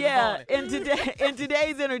hoop. Yeah, in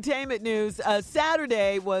today's entertainment news,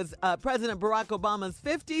 Saturday was President Barack Obama's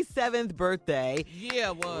 57th birthday.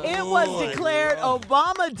 Yeah, it was. It was declared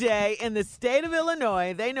Obama Day in the state of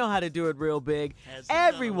Illinois. They know how to do it real big.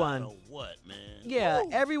 Everyone. What, man? Yeah,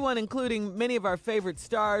 everyone, including many of our favorite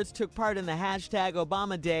stars, took part in the hashtag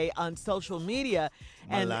Obama Day on social media.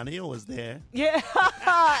 And Melania was there. Yeah,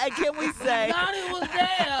 and can we say? Melania was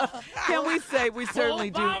there. Can we say we certainly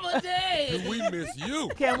Obama do? Day. We miss you.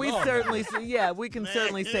 Can we certainly say? Yeah, we can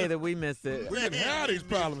certainly say that we miss it. We didn't have these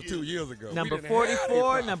problems 2 years ago. Number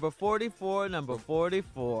 44, number 44, number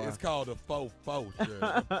 44. It's called a faux faux.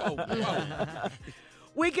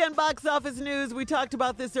 Weekend box office news. We talked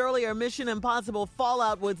about this earlier. Mission Impossible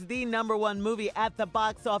Fallout was the #1 movie at the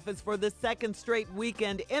box office for the second straight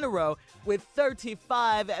weekend in a row with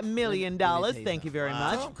 $35 million. Thank you very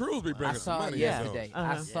much. Tom Cruise be bringing some money. Yesterday.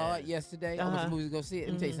 I saw it yesterday. I went to movies to go see it.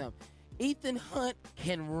 Let me tell you something. Ethan Hunt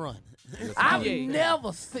can run. I've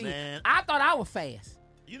never seen it. I thought I was fast.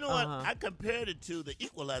 You know what? I compared it to The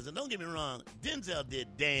Equalizer. Don't get me wrong. Denzel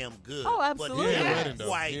did damn good. Oh, absolutely. But that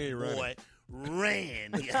white boy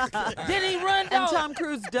ran. Did he run, though? And Tom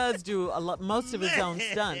Cruise does do most of his own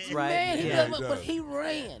stunts, right? Man, he does, but he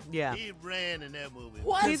ran. Yeah. He ran in that movie.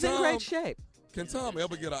 What? He's in great shape. Can Tom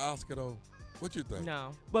ever get an Oscar, though? What you think?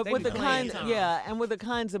 No. But with the kinds, and with the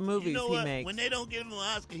kinds of movies you know he what? makes. When they don't give him an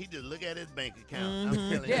Oscar, he just look at his bank account. I'm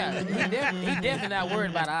telling Yeah, you. he definitely not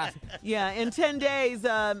worried about Oscar. Yeah, in 10 days,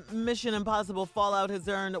 Mission Impossible Fallout has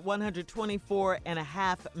earned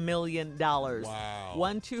 $124.5 million. Wow.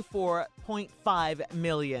 $124.5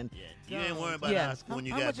 million. Yeah, you ain't worried about Oscar when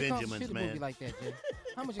you got Benjamins, man. Movie like that, Jay?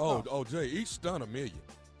 How much it cost? Oh, Jay, each stunt $1 million.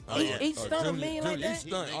 Each stunt $1 million like that? Each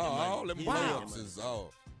stunt, all them layups is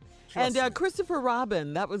all. And Christopher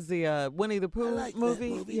Robin, that was the Winnie the Pooh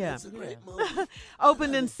movie. Yeah, it's a great movie.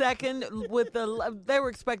 Opened in second with they were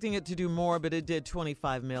expecting it to do more, but it did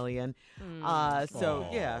 $25 million. But still,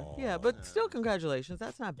 congratulations.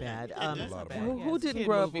 That's not bad. Who didn't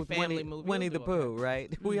grow up with Winnie the Pooh, right?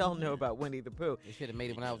 We all know about Winnie the Pooh. They should have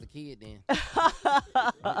made it when I was a kid. Then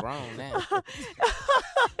I'm grown now.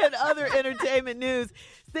 In other entertainment news,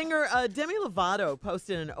 singer Demi Lovato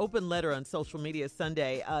posted an open letter on social media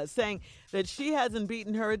Sunday saying that she hasn't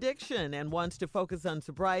beaten her addiction and wants to focus on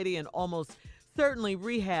sobriety and almost certainly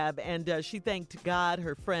rehab. And she thanked God,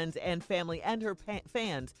 her friends and family, and her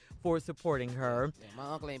fans for supporting her. Yeah,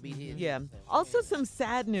 my uncle ain't beat his. Yeah. Also, some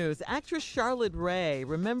sad news. Actress Charlotte Rae,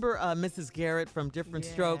 remember Mrs. Garrett from Different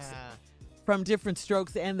Strokes? From Different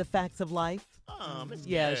Strokes and The Facts of Life?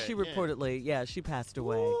 Garrett, she reportedly, she passed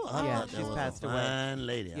away. She's passed away. Fine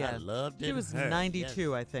lady. I loved it. She was her.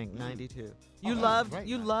 92, I think, 92. You loved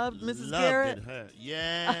Mrs. Loved Garrett? it, her.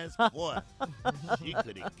 Yes, boy. She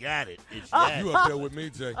could have got it. You up there with me,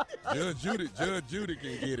 Jay. Judge Judy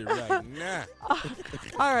can get it right now.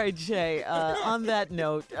 All right, Jay. On that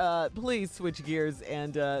note, please switch gears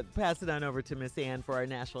and pass it on over to Miss Ann for our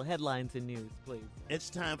national headlines and news, please. It's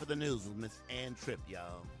time for the news with Miss Ann Tripp,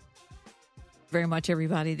 y'all. Very much,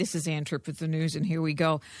 everybody. This is Ann Tripp with the news, and here we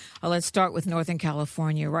go. Let's start with Northern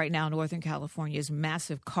California. Right now, Northern California's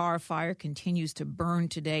massive car fire continues to burn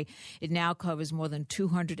today. It now covers more than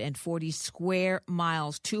 240 square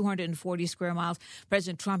miles. 240 square miles.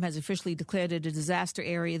 President Trump has officially declared it a disaster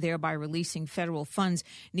area, thereby releasing federal funds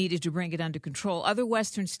needed to bring it under control. Other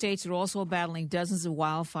western states are also battling dozens of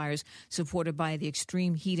wildfires supported by the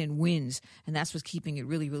extreme heat and winds, and that's what's keeping it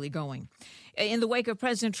really, really going. In the wake of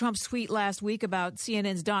President Trump's tweet last week about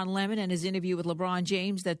CNN's Don Lemon and his interview with LeBron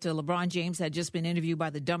James, that LeBron James had just been interviewed by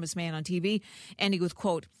the dumbest man on TV, ending with,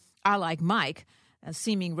 quote, "I like Mike," a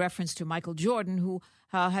seeming reference to Michael Jordan, who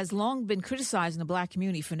has long been criticized in the black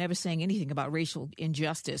community for never saying anything about racial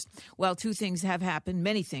injustice. Well, two things have happened,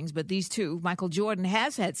 many things, but these two. Michael Jordan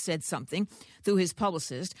has said something through his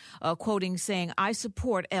publicist, quoting, saying, "I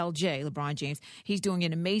support LJ," LeBron James. He's doing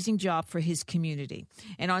an amazing job for his community.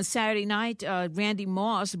 And on Saturday night, Randy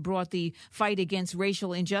Moss brought the fight against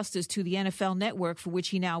racial injustice to the NFL Network, for which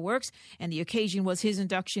he now works, and the occasion was his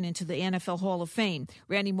induction into the NFL Hall of Fame.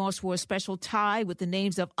 Randy Moss wore a special tie with the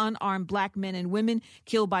names of unarmed black men and women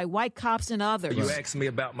killed by white cops and others. You asked me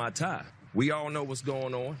about my tie. We all know what's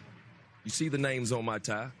going on. You see the names on my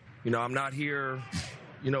tie. You know, I'm not here,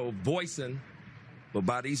 voicing, but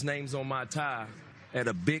by these names on my tie at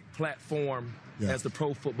a big platform as the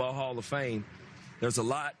Pro Football Hall of Fame, there's a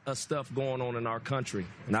lot of stuff going on in our country.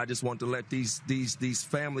 And I just want to let these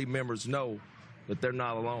family members know that they're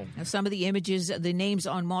not alone. Now, some of the images, the names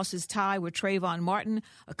on Moss's tie were Trayvon Martin,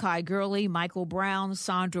 Akai Gurley, Michael Brown,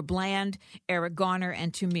 Sandra Bland, Eric Garner,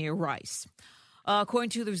 and Tamir Rice. According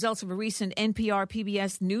to the results of a recent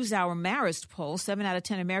NPR-PBS NewsHour Marist poll, 7 out of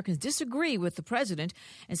 10 Americans disagree with the president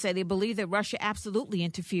and say they believe that Russia absolutely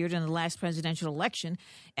interfered in the last presidential election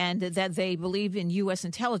and that they believe in U.S.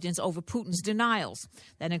 intelligence over Putin's denials.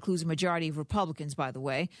 That includes a majority of Republicans, by the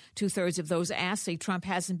way. 2/3 of those asked say Trump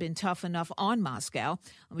hasn't been tough enough on Moscow.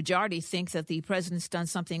 A majority think that the president's done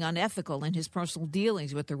something unethical in his personal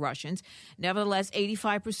dealings with the Russians. Nevertheless,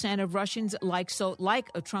 85% of Russians like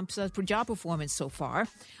Trump's job performance so far,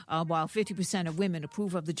 while 50% of women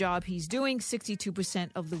approve of the job he's doing. 62%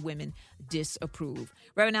 of the women disapprove.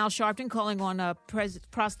 Reverend Al Sharpton calling on the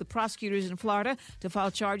prosecutors in Florida to file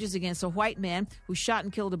charges against a white man who shot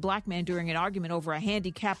and killed a black man during an argument over a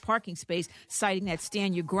handicapped parking space, citing that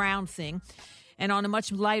stand your ground thing. And on a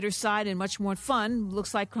much lighter side and much more fun,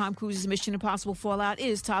 looks like Tom Cruise's Mission Impossible Fallout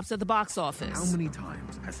is tops at the box office. How many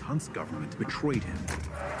times has Hunt's government betrayed him,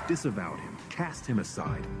 disavowed him, cast him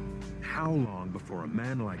aside? How long before a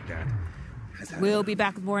man like that has had... We'll be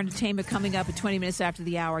back with more entertainment coming up at 20 minutes after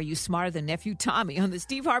the hour. Are you smarter than Nephew Tommy on the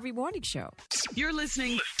Steve Harvey Morning Show? You're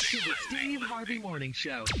listening to the Steve Harvey Morning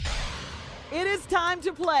Show. It is time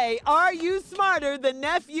to play Are You Smarter Than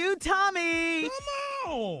Nephew Tommy?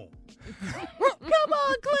 Come on. Come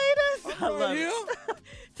on, Cletus. I'm right here.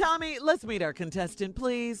 Tommy, let's meet our contestant,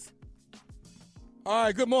 please. All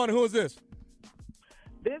right, good morning. Who is this?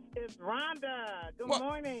 This is Rhonda. Good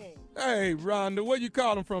morning. Hey, Rhonda, where you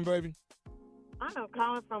calling from, baby? I am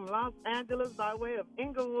calling from Los Angeles by way of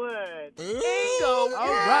Inglewood. Inglewood. All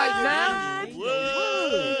right now.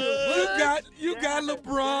 You got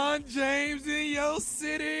LeBron James in your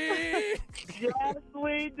city. Yes,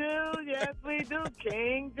 we do. Yes, we do.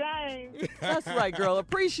 King James. That's right, girl.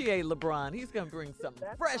 Appreciate LeBron. He's going to bring something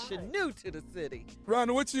fresh and new to the city.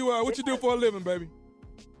 Rhonda, what you do for a living, baby?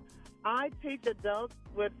 I teach adults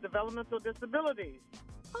with developmental disabilities.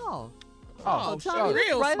 Tommy,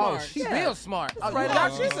 real right smart. on. She's real smart. Right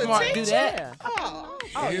on. She's a smart to do teacher.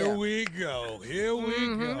 that. Here we go.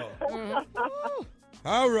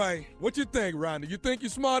 All right. What you think, Rhonda? You think you're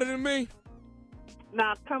smarter than me?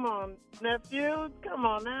 Now, come on, nephew. Come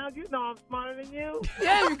on now. You know I'm smarter than you.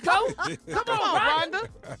 There you go. Come on, Rhonda.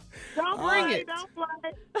 Don't Bring play. it. Don't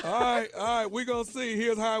play. All right. We're going to see.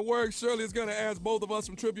 Here's how it works. Shirley is going to ask both of us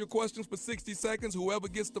some trivia questions for 60 seconds. Whoever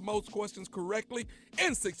gets the most questions correctly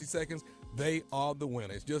in 60 seconds, they are the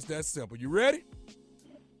winner. It's just that simple. You ready?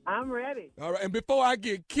 I'm ready. All right. And before I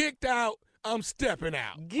get kicked out, I'm stepping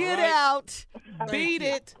out. Get out. Beat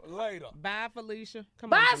it. Later. Bye, Felicia. Come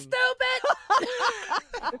Bye, on. stupid.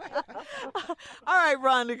 All right,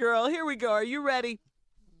 Rhonda, girl. Here we go. Are you ready?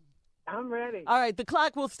 I'm ready. All right. The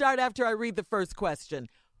clock will start after I read the first question.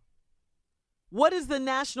 What is the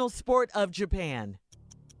national sport of Japan?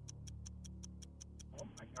 Oh,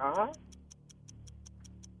 my God.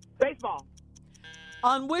 Baseball.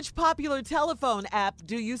 On which popular telephone app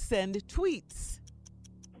do you send tweets?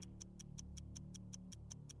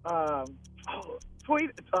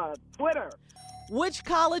 Twitter. Which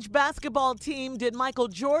college basketball team did Michael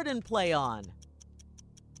Jordan play on?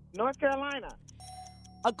 North Carolina.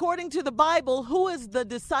 According to the Bible, who is the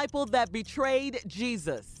disciple that betrayed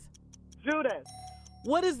Jesus? Judas.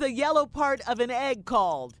 What is the yellow part of an egg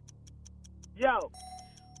called? Yolk.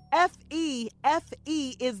 Fe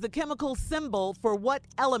is the chemical symbol for what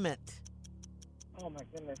element? Oh, my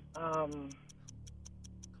goodness.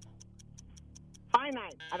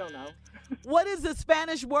 Finite. I don't know. What is the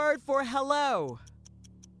Spanish word for hello?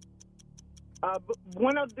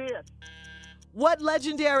 Buenos dias. What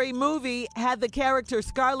legendary movie had the character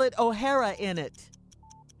Scarlett O'Hara in it?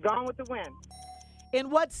 Gone with the Wind. In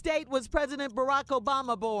what state was President Barack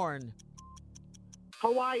Obama born?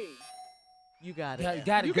 Hawaii. You got it. Yeah, you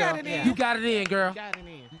got it, You girl. got it in. You got it in, girl. Got it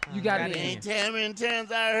in. You got it in. Ain't tell me in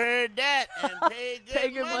terms I heard that and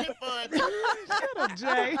paid good money for it. Shut up,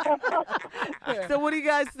 Jay. So what do you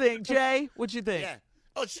guys think? Jay, what you think? Yeah.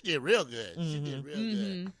 Oh, she did real good. She did real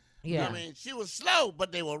good. Yeah. I mean, she was slow,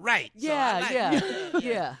 but they were right. So I Yeah, like yeah, it.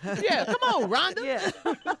 yeah. Yeah, come on, Rhonda. Yeah.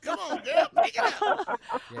 Come on, girl. Pick it up.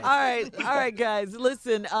 All right, guys.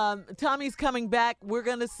 Listen, Tommy's coming back. We're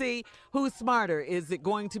going to see who's smarter. Is it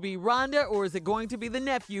going to be Rhonda or is it going to be the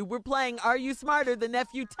nephew? We're playing Are You Smarter Than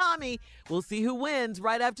Nephew Tommy? We'll see who wins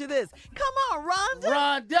right after this. Come on, Rhonda.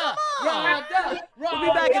 Rhonda. Rhonda. We'll be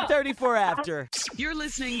back at 34 after. You're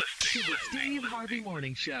listening to the Steve Harvey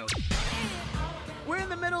Morning Show. We're in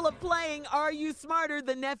the middle of playing Are You Smarter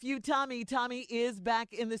Than Nephew Tommy? Tommy is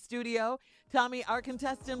back in the studio. Tommy, our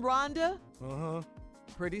contestant Rhonda. Uh-huh.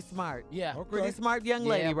 Pretty smart. Yeah. Okay. Pretty smart young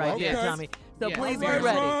lady right okay. there, Tommy. So Yeah. please be All right,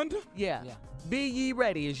 ready. Rhonda. Yeah. Yeah. Be ye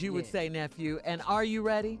ready, as you would Yeah. say, nephew. And are you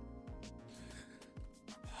ready?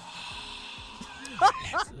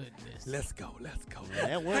 Let's go.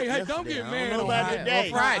 That worked Hey, don't yesterday. get I mad don't know on about that. today.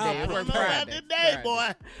 Friday. I It don't worked know about Friday. today, boy.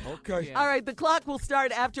 Okay. All right, the clock will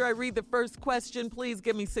start after I read the first question. Please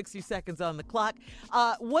give me 60 seconds on the clock.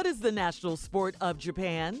 What is the national sport of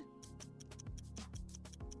Japan?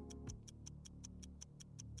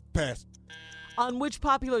 Pass. On which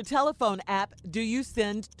popular telephone app do you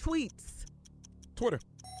send tweets? Twitter.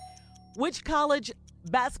 Which college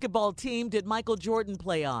basketball team did Michael Jordan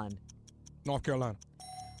play on? North Carolina.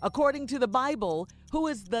 According to the Bible, who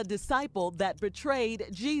is the disciple that betrayed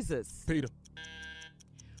Jesus? Peter.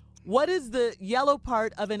 What is the yellow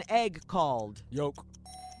part of an egg called? Yolk.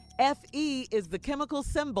 Fe is the chemical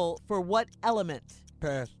symbol for what element?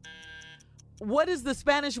 Pass. What is the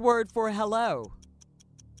Spanish word for hello?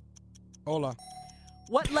 Hola.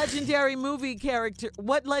 What legendary movie had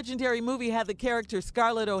the character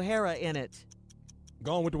Scarlett O'Hara in it?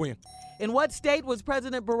 Gone with the wind. In what state was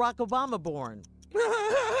President Barack Obama born?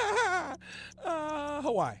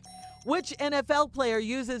 Hawaii. Which NFL player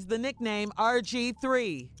uses the nickname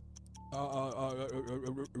RG3?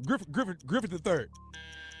 Griffith III.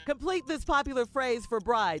 Complete this popular phrase for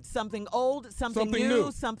brides. Something old, something new,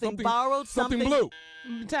 new. something borrowed, something blue.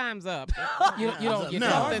 Time's up. You don't get No,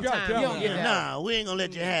 that. Something time. You don't get that. Nah, we ain't gonna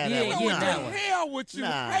let you have You that ain't one. getting Nah. that one. Hell with you.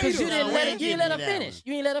 Nah. Because you No, didn't we let ain't her, you ain't giving let her you that finish. one.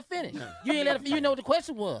 You ain't let her finish. You ain't let her. You know what the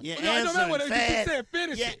question was. You're No, no, answering what fast. you said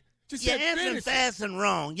finish Yeah. it. Just You're said answering finish it. fast and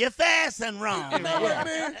wrong. You're fast and wrong, You know what,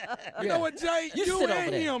 man. man? You know what, Jay? You You sit over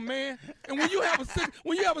and there. him, man. And when you have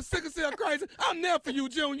a sickle cell crisis, I'm there for you,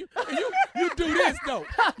 Junior. And you do this though.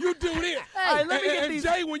 You do this. All right, let me get and these.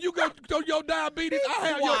 Jay, when you go to your diabetes, I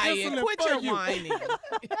have your Quiet. insulin Quit for your you. whining.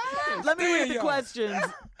 Let me read the y'all. questions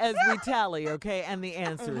as we tally, okay, and the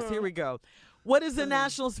answers. Here we go. What is the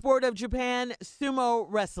national sport of Japan? Sumo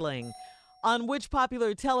wrestling. On which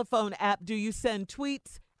popular telephone app do you send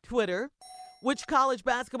tweets? Twitter. Which college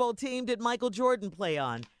basketball team did Michael Jordan play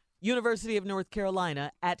on? University of North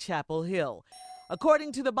Carolina at Chapel Hill.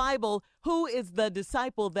 According to the Bible, who is the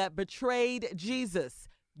disciple that betrayed Jesus?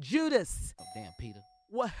 Judas. Oh, damn, Peter.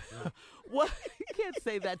 What? What? You can't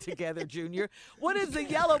say that together, Junior. What is the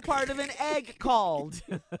yellow part of an egg called?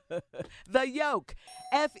 The yolk.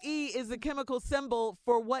 Fe is the chemical symbol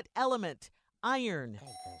for what element? Iron. I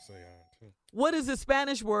was gonna say iron too. What is the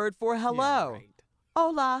Spanish word for hello?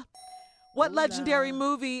 Hola. What legendary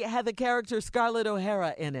movie had the character Scarlett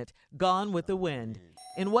O'Hara in it? Gone with the Wind.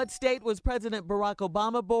 In what state was President Barack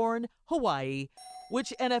Obama born? Hawaii.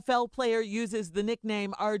 Which NFL player uses the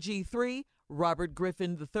nickname RG3? Robert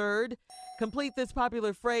Griffin III. Complete this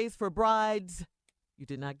popular phrase for brides. You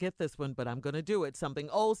did not get this one, but I'm going to do it. Something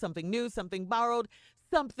old, something new, something borrowed,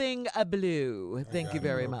 something blue. Thank you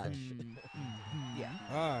very much. Yeah.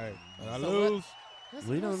 All right. I So lose.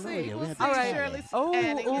 We don't know yet. We have to All right. Shirley's Oh,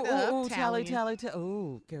 adding it up, ooh, tally, tallying. tally.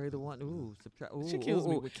 Oh, carry the one. Ooh, subtract. Ooh, She kills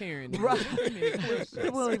me ooh, with carrying. Right. We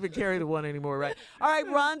won't even carry the one anymore, right? All right,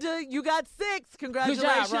 Rhonda, you got 6.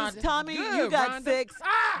 Congratulations. Rhonda. Tommy, Good, you got Rhonda. 6.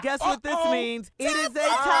 Guess what this Uh-oh. means? It is a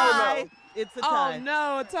tie. It's a tie. Oh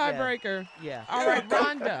no, a tiebreaker. Yeah. All right,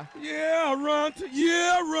 Rhonda. Yeah, Rhonda.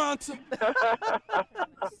 Yeah, Rhonda.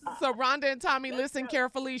 So Rhonda and Tommy, listen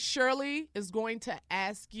carefully. Shirley is going to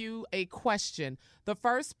ask you a question. The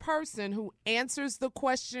first person who answers the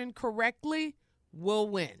question correctly will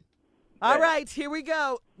win. All right, here we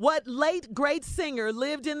go. What late great singer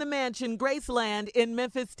lived in the mansion Graceland in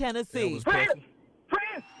Memphis, Tennessee?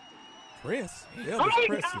 Prince? Elvis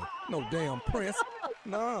Presley. No damn Prince.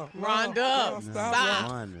 No. Rhonda, no,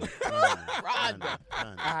 stop. Rhonda.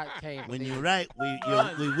 I can't When believe you're right, we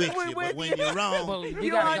with you. But when you're wrong, Well, we're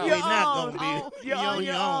you gotta go. not gonna be. You're on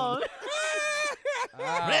your own.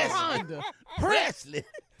 Rhonda. Presley.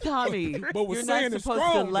 Tommy, But we're you're saying not it's supposed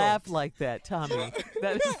strong, to though. laugh like that, Tommy.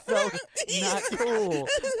 That is so not cool.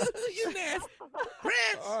 You nasty.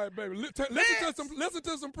 Prince. All right, baby. Listen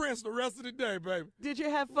to some Prince the rest of the day, baby. Did you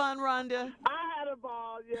have fun, Rhonda? I had a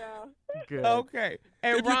ball, yeah. Good. Okay.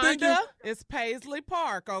 And If you think Rhonda, it's Paisley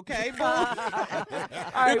Park, okay? All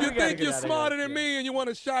right, If we you gotta think get you're out of smarter here. than me and you want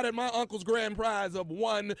a shot at my uncle's grand prize of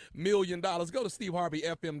 $1 million, go to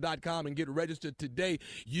SteveHarveyFM.com and get registered today.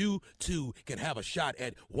 You, too, can have a shot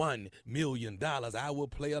at $1 million. I will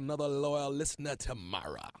play another loyal listener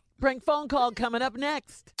tomorrow. Prank phone call coming up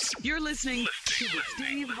next. You're listening to the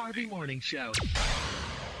Steve Harvey Morning Show.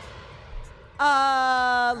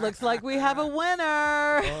 Looks like we have a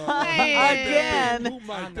winner again. Who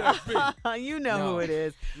might that be? You know No. who it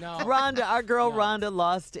is. No. Rhonda, our girl No. Rhonda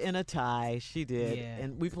lost in a tie. She did. Yeah.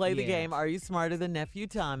 And we play the Yeah. game, Are You Smarter Than Nephew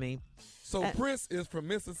Tommy? So Prince is from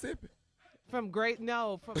Mississippi. From Great,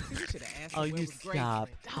 no, from you should have asked. Oh, me you where was Graceland. stop.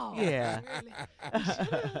 Oh, Yeah.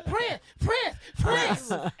 Really? Prince.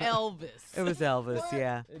 Elvis. It was Elvis,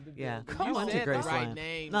 yeah. Yeah. Come You on, went to said the Graceland. right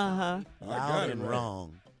name. Uh-huh. Loud and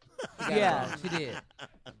wrong. Yeah. She did.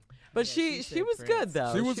 But she was good,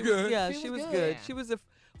 though. She was good. Yeah, she was good. She was a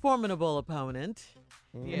formidable opponent.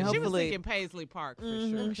 Yeah, And she was hopefully- thinking Paisley Park for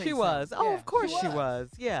sure. She was. Oh, of course she was.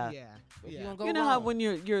 Yeah. Yeah. You know how when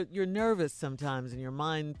you're nervous sometimes and your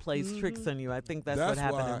mind plays tricks on you. I think that's what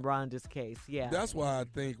happened in Rhonda's case. Yeah. That's why I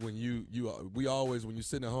think when we always when you're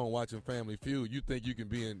sitting at home watching Family Feud, you think you can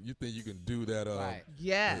do that. Right.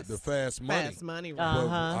 Yes. The fast money. Fast money. But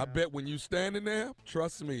I bet when you standing there,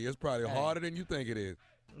 trust me, it's probably harder than you think it is.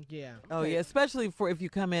 Yeah. Oh yeah, especially if you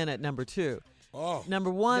come in at number 2. Oh. Number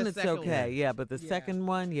 1, The it's second okay. one. Yeah, but the second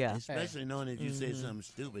one, yeah. Especially knowing if you say something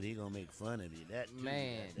stupid, he gonna make fun of you. That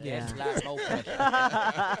Man, Yeah. that's a lot more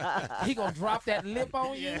pressure. He gonna drop that lip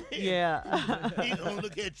on you? Yeah. He gonna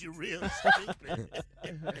look at you real stupid.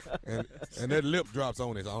 and that lip drops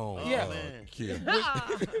on his own. Yeah. Kid.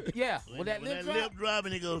 Yeah, when that lip drop. Lip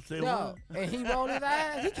dropping, he gonna say, No, and he rolled his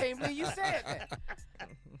eyes. He can't believe you said that.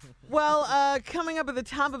 Well, coming up at the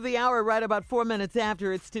top of the hour, right about 4 minutes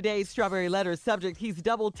after, it's today's Strawberry Letter subject. He's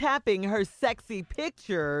double tapping her sexy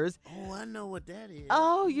pictures. Oh, I know what that is.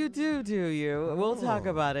 Oh, you do you? We'll talk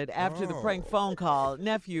about it after the prank phone call.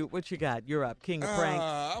 Nephew, what you got? You're up, king of pranks.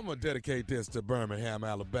 I'm going to dedicate this to Birmingham,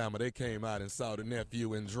 Alabama. They came out and saw the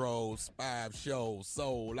nephew in droves, 5 shows,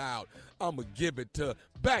 sold out. I'm going to give it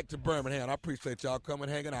back to Birmingham. I appreciate y'all coming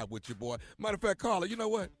hanging out with you, boy. Matter of fact, Carla, you know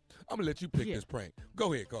what? I'm going to let you pick this prank.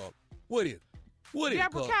 Go ahead, Carla. What is it?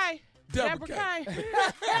 Deborah K. Deborah K.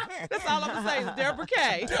 That's all I'm going to say is Deborah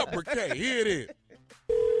K. Deborah K. Here it is.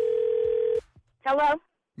 Hello?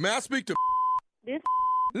 May I speak to This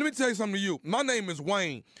Let me tell you something to you. My name is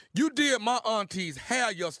Wayne. You did my auntie's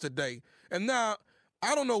hair yesterday, and now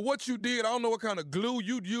I don't know what you did. I don't know what kind of glue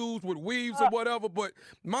you'd used with weaves or whatever, but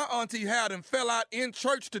my auntie hair done fell out in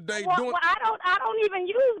church today. well, I don't even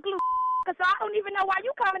use glue, so I don't even know why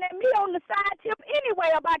you coming at me on the side tip anyway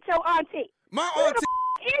about your auntie. My Who auntie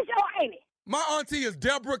the is your auntie? My auntie is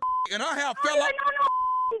Deborah, and her hair fell I out. don't know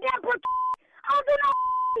Deborah. I don't do no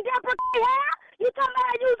Deborah hair. You talking about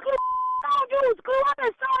I use glue? I don't use glue. I've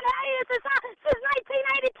been sewing her hair since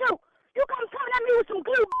 1982. You coming at me with some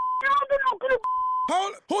glue? I don't do no glue.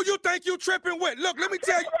 Who you think you tripping with? Look, let me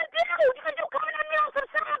tell you. You coming at me on some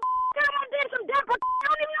side? Tell me I did some Deborah. I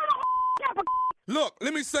don't even know no Deborah. Look,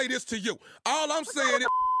 let me say this to you. All I'm saying is.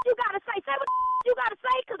 You gotta say what you gotta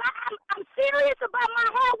say, because I'm serious about my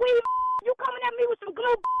hair weave. You coming at me with some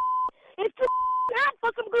glue. It's too hot for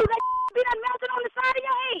some glue. That be done melted on the side of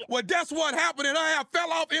your head. Well, that's what happened, and her hair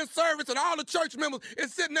fell off in service, and all the church members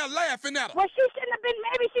is sitting there laughing at her. Well, she shouldn't have been.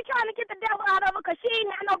 Maybe she trying to get the devil out of her, because she ain't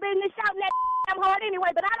had no business shouting that damn hard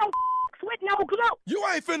anyway, but I don't with no glue. You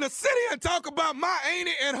ain't finna sit here and talk about my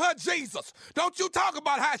auntie and her Jesus. Don't you talk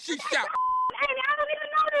about how she shout. Auntie, I don't even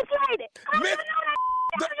know this lady. I don't even know that.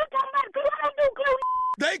 What you talking about glue? I don't do glue.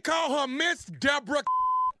 They call her Miss Deborah.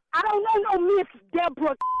 I don't know no Miss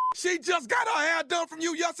Deborah. She just got her hair done from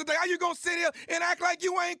you yesterday. How you gonna sit here and act like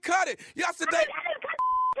you ain't cut it? Yesterday.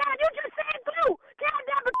 You just said glue. Tell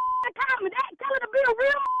Deborah to call me. Tell her to be a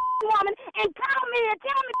real woman and call me and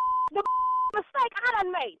tell me the mistake I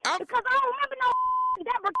done made. Because I don't remember no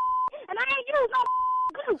Deborah and I ain't used no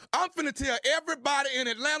glue. I'm finna tell everybody in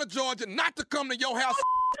Atlanta, Georgia not to come to your house.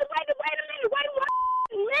 Wait a minute. Wait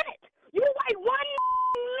 1 minute. You wait 1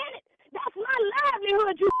 minute. That's my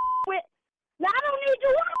livelihood you with. Now, I don't need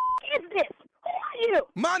you. Who is this? Who are you?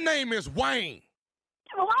 My name is Wayne.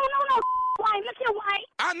 Well, I don't know no Wayne. Look here, Wayne.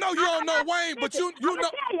 I know you don't know Wayne, but you know. I'm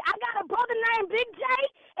tell you, I got a brother named Big J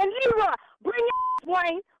and Leroy. Bring your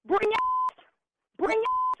Wayne. Bring your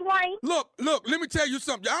Wayne. Look, let me tell you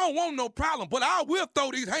something. I don't want no problem, but I will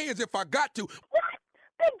throw these hands if I got to. What?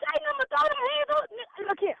 Big J number throw them hands.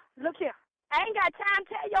 Look here. I ain't got time to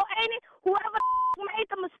tell your auntie whoever made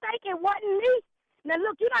the mistake, it wasn't me. Now,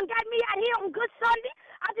 look, you done got me out here on Good Sunday.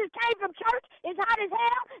 I just came from church. It's hot as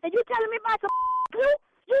hell. And you telling me about some glue?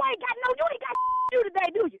 You ain't got to do today,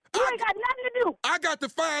 do you? You ain't got nothing to do. I got to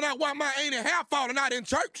find out why my auntie hair falling out in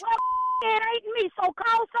church. Well, it ain't me, so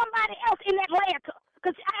call somebody else in Atlanta.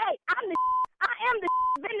 Because, hey, I am the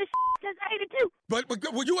been the since 82. But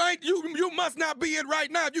well, you must not be in right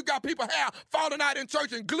now if you got people hair falling out in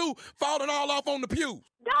church and glue falling all off on the pews.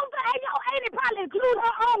 Don't say your auntie probably glued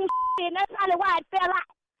her own and that's probably why it fell out.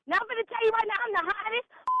 Now I'm gonna tell you right now, I'm the hottest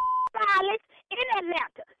stylist in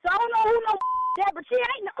Atlanta. So I don't know who no Deborah. She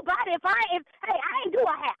ain't nobody. Hey, I ain't do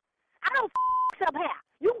her hair. I don't up hair.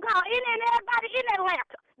 You can call any and everybody in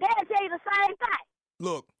Atlanta. They'll tell you the same thing.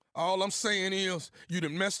 Look, all All I'm saying is, you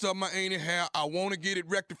done messed up my auntie hair. I want to get it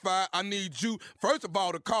rectified. I need you, first of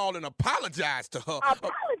all, to call and apologize to her. Apologize?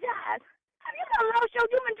 Have you done low show?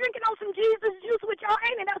 You've been drinking on some Jesus juice with your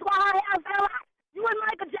auntie. That's why her hair fell out. You and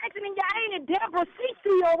Michael Jackson and your auntie Deborah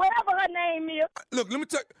Cece or whatever her name is. Look, let me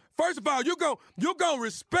tell you. First of all, you gonna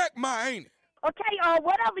respect my auntie. Okay,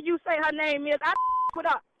 whatever you say her name is, I with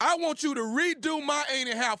her. I want you to redo my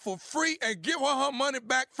auntie hair for free and give her money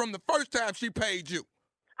back from the first time she paid you.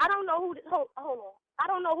 I don't know who this. Hold on. I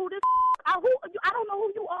don't know who this. I don't know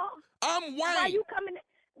who you are. I'm Wayne. Why you coming?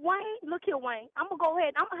 Wayne, look here, Wayne. I'm gonna go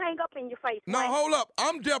ahead. I'm gonna hang up in your face. No, Wayne. hold up.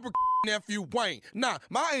 I'm Deborah nephew Wayne. Now,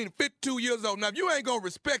 my auntie 52 years old. Now, if you ain't gonna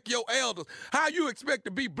respect your elders, how you expect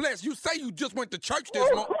to be blessed? You say you just went to church this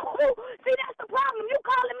morning. See, that's the problem. You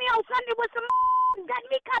calling me on Sunday with some and got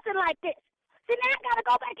me cussing like this. See, now I gotta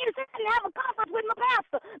go back inside and have a conference with my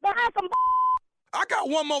pastor behind some. I got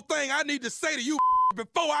one more thing I need to say to you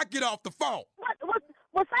before I get off the phone. What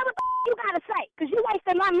say what you gotta say? Cause you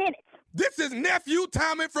wasting my minutes. This is Nephew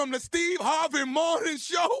Tommy from the Steve Harvey Morning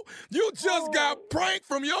Show. You just got pranked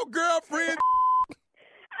from your girlfriend.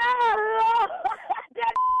 Oh,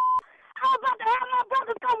 I was about to have my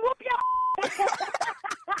brothers come whoop your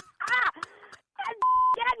That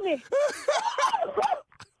got me.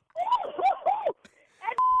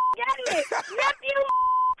 That got me. Nephew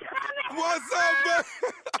Tommy. What's up,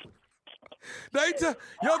 man?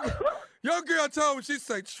 Your girl told me, she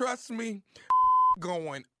said, trust me,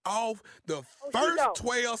 going off the first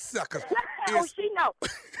 12 seconds. She know.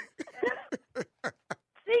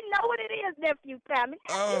 She know what it is, Nephew Tommy.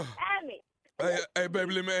 Tommy. Hey,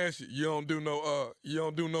 baby, let me ask you. You don't do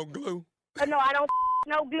no glue? No, I don't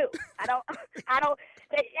no glue. I don't.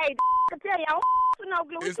 Hey, I can tell you, I don't with no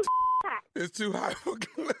glue. It's too hot. It's too hot for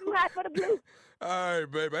glue. Too hot for the glue. All right,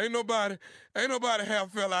 baby. Ain't nobody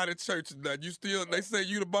half fell out of church tonight. They say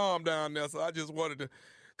you the bomb down there, so I just wanted to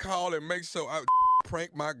call and make sure I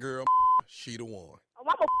prank my girl. She the one. Oh,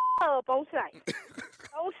 I'm up on site.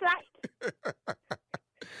 On site.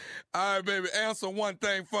 All right, baby, answer one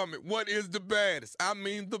thing for me. What is the baddest,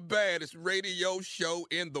 the baddest radio show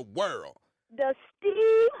in the world? The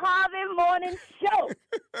Steve Harvey Morning Show.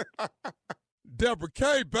 Deborah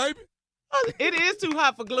K, baby. It is too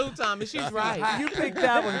hot for glue, Tommy. She's right. You picked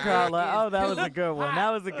that one, Carla. Oh, that was a good one. That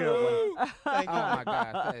was a good one. Thank you. Oh, my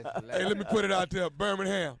God. Hey, let me put it out there.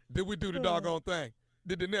 Birmingham, did we do the doggone thing?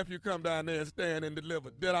 Did the nephew come down there and stand and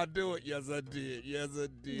deliver? Did I do it? Yes, I did. Yes, I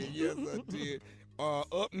did. Yes, I did.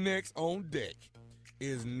 Up next on deck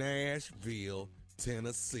is Nashville,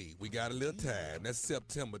 Tennessee. We got a little time. That's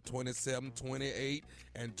September 27, 28,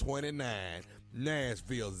 and 29.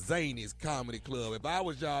 Nashville, Zany's Comedy Club. If I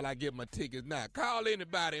was y'all, I'd get my tickets now. Call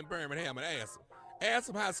anybody in Birmingham and ask them. Ask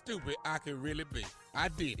them how stupid I can really be. I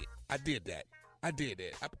did it. I did that. I did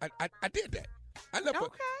that. I did that.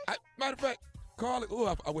 Matter of fact,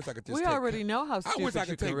 Carla, I wish I could just We already know how stupid I wish I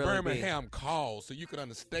could take really Birmingham calls so you could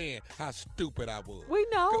understand how stupid I was. We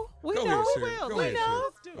know. We go know. ahead, Sherry. Go We ahead, know.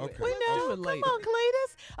 Sherry. Okay. We know. Do it Come later. on,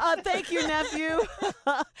 Cletus. Thank you, nephew.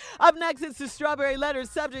 Up next, it's the Strawberry Letter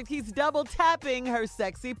subject. He's double tapping her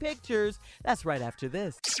sexy pictures. That's right after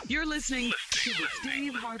this. You're listening to the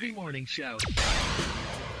Steve Harvey Morning Show.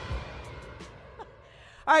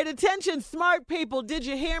 All right, attention, smart people. Did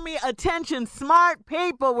you hear me? Attention, smart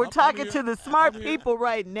people. We're talking to the smart people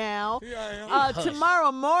right now. Here I am.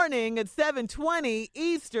 Tomorrow morning at 7:20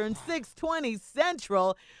 Eastern, 6:20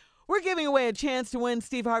 Central, we're giving away a chance to win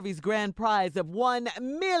Steve Harvey's grand prize of $1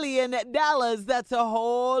 million. That's a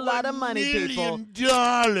whole lot of money, people.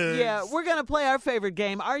 $1 million. Yeah, we're going to play our favorite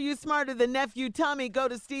game. Are you smarter than Nephew Tommy? Go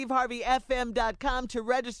to steveharveyfm.com to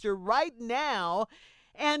register right now.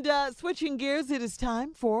 And switching gears, it is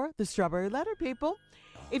time for the Strawberry Letter, people.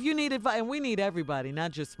 If you need advice, and we need everybody,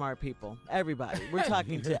 not just smart people, everybody. We're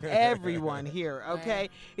talking to everyone here, okay?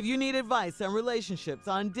 If you need advice on relationships,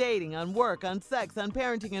 on dating, on work, on sex, on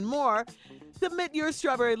parenting, and more, submit your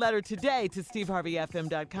Strawberry Letter today to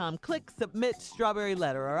steveharveyfm.com. Click Submit Strawberry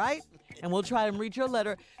Letter, all right? And we'll try and read your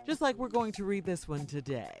letter just like we're going to read this one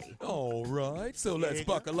today. All right, so let's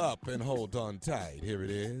buckle up and hold on tight. Here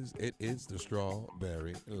it is. It is the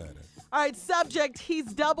Strawberry Letter. All right, subject,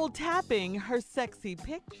 he's double tapping her sexy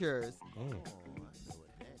pictures.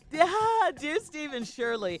 Dear Steve and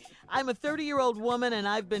Shirley, I'm a 30-year-old woman and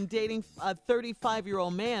I've been dating a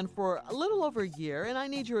 35-year-old man for a little over a year, and I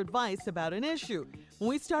need your advice about an issue. When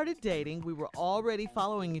we started dating, we were already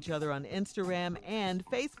following each other on Instagram and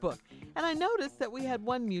Facebook, and I noticed that we had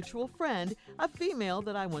one mutual friend, a female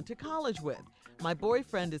that I went to college with. My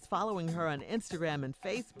boyfriend is following her on Instagram and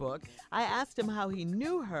Facebook. I asked him how he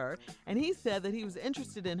knew her, and he said that he was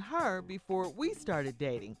interested in her before we started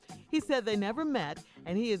dating. He said they never met,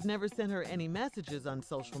 and he has never sent her any messages on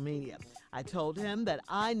social media. I told him that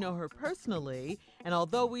I know her personally, and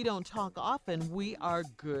although we don't talk often, we are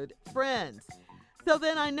good friends. So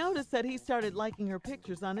then I noticed that he started liking her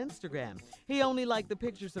pictures on Instagram. He only liked the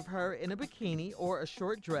pictures of her in a bikini or a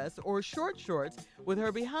short dress or short shorts with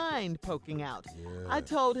her behind poking out. Yeah. I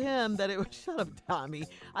told him that it was, shut up, Tommy.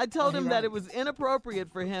 I told him that it was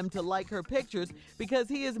inappropriate for him to like her pictures because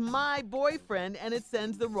he is my boyfriend and it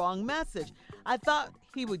sends the wrong message. I thought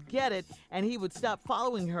he would get it and he would stop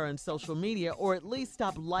following her on social media or at least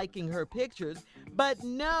stop liking her pictures. But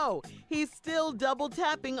no, he's still double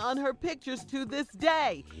tapping on her pictures to this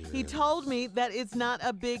day. He told me that it's not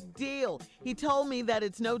a big deal. He told me that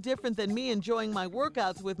it's no different than me enjoying my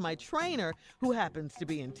workouts with my trainer, who happens to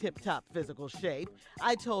be in tip-top physical shape.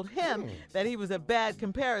 I told him that he was a bad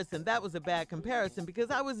comparison. That was a bad comparison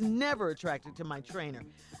because I was never attracted to my trainer.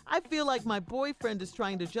 I feel like my boyfriend is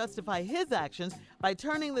trying to justify his actions by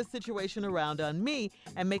turning the situation around on me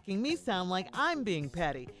and making me sound like I'm being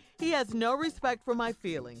petty. He has no respect for my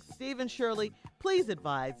feelings. Steve and Shirley, please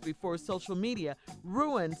advise before social media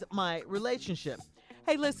ruins my relationship.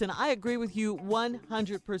 Hey, listen, I agree with you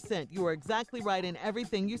 100%. You are exactly right in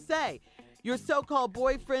everything you say. Your so-called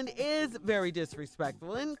boyfriend is very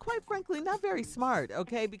disrespectful and, quite frankly, not very smart,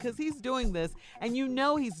 okay? Because he's doing this, and you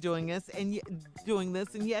know he's doing this, and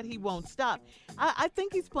yet he won't stop. I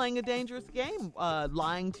think he's playing a dangerous game,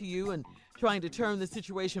 lying to you and trying to turn the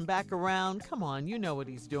situation back around. Come on, you know what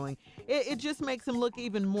he's doing. It just makes him look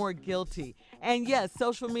even more guilty. And yes,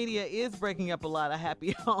 social media is breaking up a lot of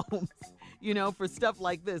happy homes, for stuff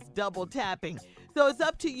like this, double tapping. So it's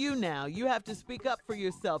up to you now. You have to speak up for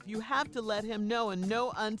yourself. You have to let him know in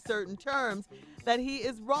no uncertain terms that he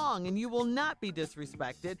is wrong and you will not be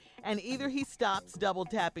disrespected. And either he stops double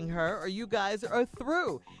tapping her or you guys are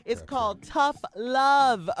through. It's called tough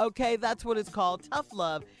love, okay? That's what it's called, tough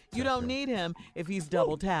love. You don't need him if he's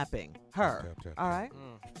double tapping her. All right?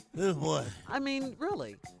 Good boy. I mean,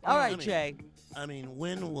 really. All right, Jay.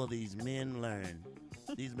 When will these men learn?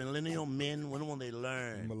 These millennial men, when will they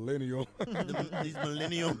learn? Millennial. These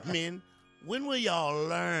millennial men, when will y'all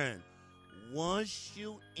learn? Once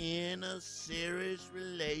you in a serious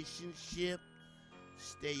relationship,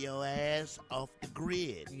 stay your ass off the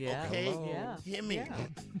grid. Yeah. Okay? Yeah. Hear me.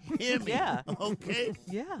 Yeah. Hear me. Yeah. Okay?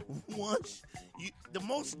 Yeah. Once the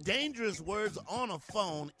most dangerous words on a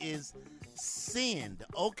phone is send,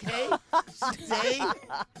 okay?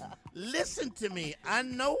 Listen to me. I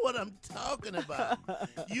know what I'm talking about.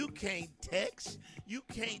 You can't text. You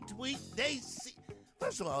can't tweet.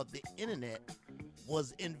 First of all, the internet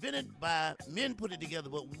was invented by men, put it together,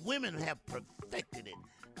 but women have perfected it.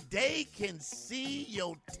 They can see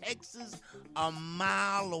your texts a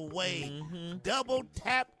mile away. Mm-hmm. Double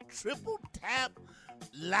tap, triple tap,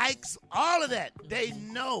 likes, all of that. They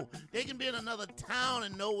know. They can be in another town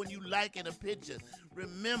and know when you liking a picture.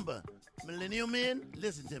 Remember, millennial men,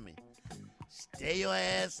 listen to me. Stay your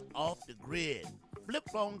ass off the grid. Flip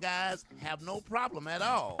phone guys have no problem at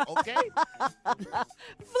all, okay?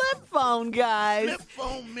 Flip phone guys? Flip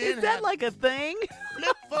phone men Is that like a thing?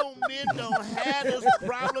 Flip phone men don't have this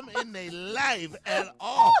problem in their life at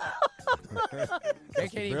all. They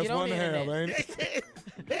can't even get on the internet.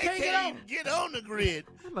 They can't even get on the grid.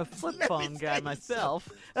 I'm a flip phone guy myself.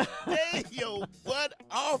 Stay your butt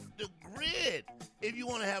off the grid if you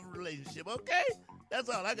want to have a relationship, okay? That's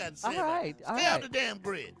all I got to say. All right. Stay off the damn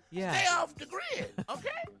grid. Yeah. Stay off the grid, okay?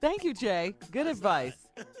 Thank you, Jay. Good advice.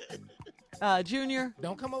 Junior?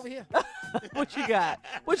 Don't come over here. What you got?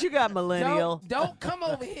 What you got, millennial? Don't come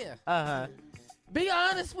over here. Uh-huh. Be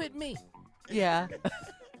honest with me. Yeah.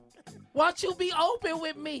 Why don't you be open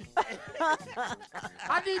with me?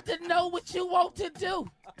 I need to know what you want to do.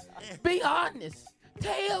 Be honest.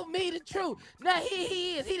 Tell me the truth. Now, here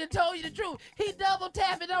he is. He done told you the truth. He double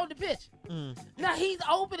tapping on the picture. Now, he's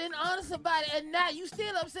open and honest about it, and now you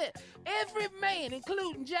still upset. Every man,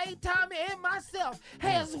 including Jay, Tommy, and myself,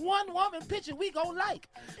 has one woman picture we gonna like.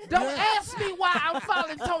 Don't ask me why I'm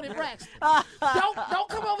following Tony Braxton. Don't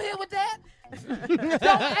come over here with that. Don't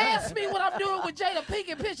ask me what I'm doing with Jada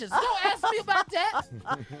Pinkett pictures. Don't ask me about that.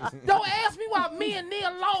 Don't ask me why me and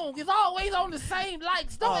Neil Long is always on the same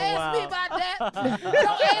likes. Don't ask me about that.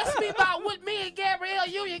 Don't ask me about what me and Gabrielle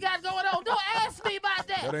Union got going on. Don't ask me about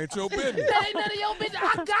that? That ain't your business. That ain't none of your business.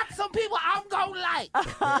 I got some people I'm gonna like.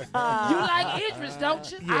 You like Idris,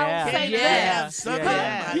 don't you? I don't say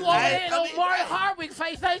that. You over there on Maury Hardwick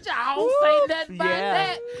face, ain't you? I don't say nothing about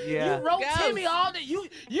that. Yeah. You wrote Timmy all day.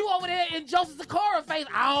 You over there in Joseph Sikora face.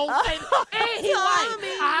 I don't say that. And he white.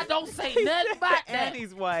 I don't say nothing about that. And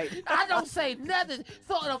he's white. I don't say nothing.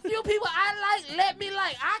 So the few people I like, let me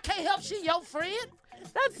like. I can't help she your friend.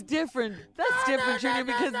 That's different. That's different, Junior,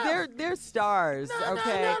 because they're stars.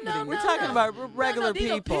 Okay, we're talking about regular These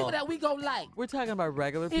people. Are people that we go like. We're talking about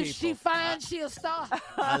regular people. If she fine, she a star.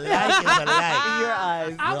 I like it. In your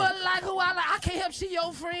eyes. I'm gonna like who I like. I can't help she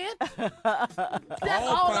your friend. That's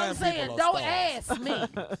all I'm saying. Don't ask me.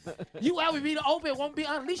 You ever be the open, won't be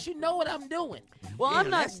honest. At least you know what I'm doing. Well, I'm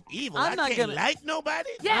not. That's evil. I'm I not can't gonna like nobody.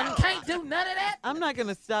 Yeah, I can't do none of that. I'm not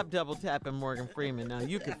gonna stop double tapping Morgan Freeman. Now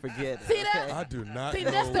you can forget it. See that? Okay? I do not See,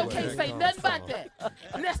 know Nesto where can't that say comes nothing from. about that.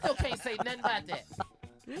 Nesto can't say nothing about that.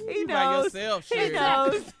 He by knows. yourself, He Shirley.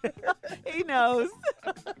 knows. He knows.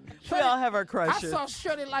 We all have our I crushes. saw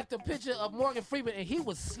Shirley like the picture of Morgan Freeman and he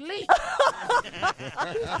was asleep. What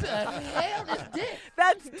the hell is this?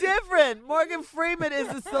 That's different. Morgan Freeman is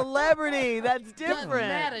a celebrity. That's different. Doesn't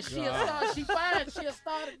matter. She a star. She fine. She a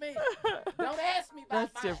star to me. Don't ask me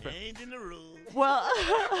about That's different. Changing the rules. Well,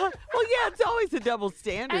 yeah, it's always a double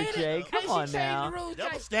standard, Ain't it? Jay. Ain't Come she on changed the now. rules,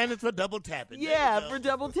 Double Jay? standards for double tapping. Yeah, for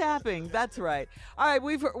double tapping. That's right. All right,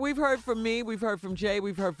 we've heard from me, we've heard from Jay,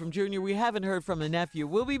 we've heard from Junior. We haven't heard from the nephew.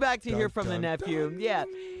 We'll be back to hear from the nephew. Yeah,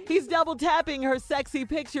 he's double tapping her sexy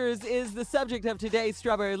pictures. Is the subject of today's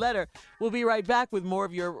Strawberry Letter. We'll be right back with more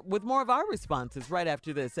of our responses right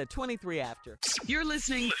after this at 23 after. You're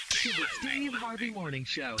listening to the Steve Harvey Morning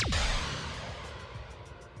Show.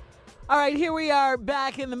 All right, here we are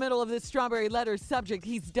back in the middle of this Strawberry Letter subject.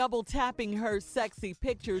 He's double tapping her sexy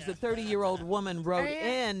pictures. A 30-year-old woman wrote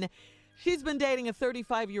in. She's been dating a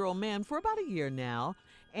 35-year-old man for about a year now.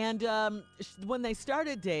 And when they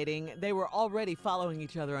started dating, they were already following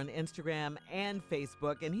each other on Instagram and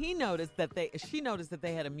Facebook. And she noticed that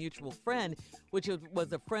they had a mutual friend, which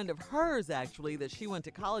was a friend of hers, actually, that she went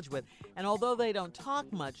to college with. And although they don't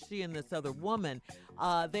talk much, she and this other woman,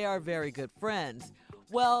 they are very good friends.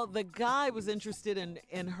 Well, the guy was interested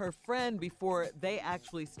in her friend before they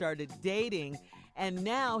actually started dating, and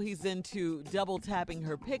now he's into double tapping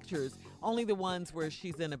her pictures, only the ones where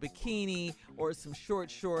she's in a bikini or some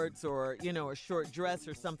short shorts or, a short dress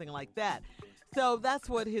or something like that. So that's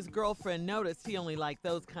what his girlfriend noticed. He only liked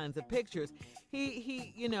those kinds of pictures.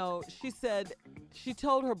 She said she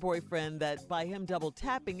told her boyfriend that by him double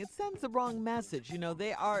tapping, it sends the wrong message.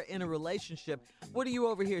 They are in a relationship. What are you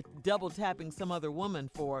over here double tapping some other woman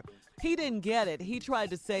for? He didn't get it. He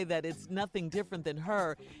tried to say that it's nothing different than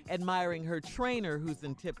her admiring her trainer who's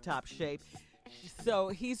in tip-top shape. So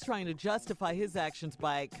he's trying to justify his actions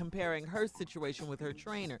by comparing her situation with her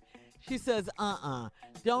trainer. She says,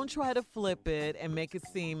 don't try to flip it and make it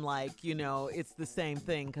seem like, it's the same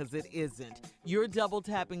thing, because it isn't. You're double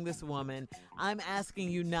tapping this woman. I'm asking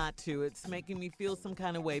you not to. It's making me feel some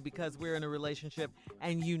kind of way because we're in a relationship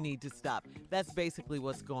and you need to stop. That's basically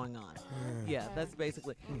what's going on. Yeah, that's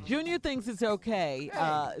basically. Junior thinks it's okay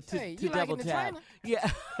to double tap. Yeah,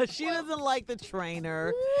 she doesn't like the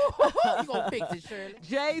trainer. You gonna fix it, Shirley.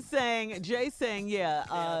 Jay saying,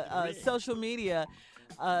 social media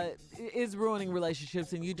is ruining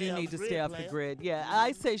relationships, and you do need to stay off the grid. Yeah,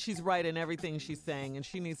 I say she's right in everything she's saying, and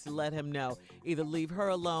she needs to let him know. Either leave her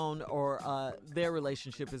alone or their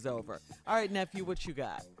relationship is over. All right, nephew, what you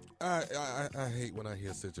got? I hate when I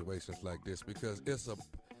hear situations like this because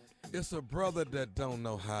it's a brother that don't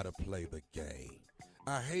know how to play the game.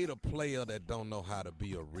 I hate a player that don't know how to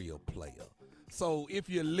be a real player. So if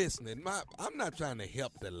you're listening, I'm not trying to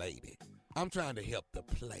help the lady. I'm trying to help the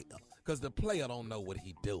player because the player don't know what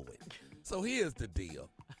he doing. So here's the deal.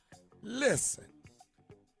 Listen,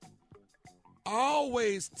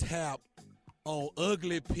 always tap on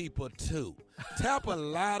ugly people too. Tap a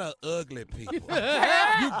lot of ugly people.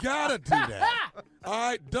 You gotta do that. All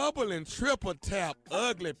right, double and triple tap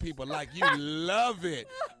ugly people like you love it.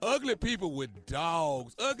 Ugly people with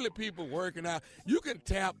dogs, ugly people working out. You can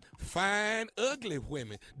tap fine, ugly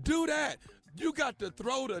women. Do that. You got to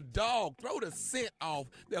throw the scent off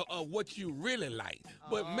of what you really like.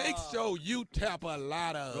 But make sure you tap a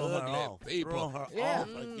lot of ugly people. Throw her off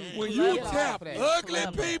again. When you tap ugly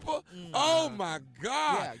people, oh my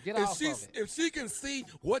God. Yeah, get off of it. If she can see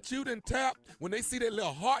what you done tap, when they see that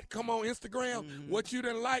little heart come on Instagram, what you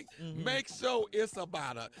done like, make sure it's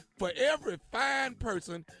about for every fine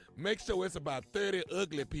person, make sure it's about 30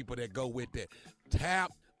 ugly people that go with it.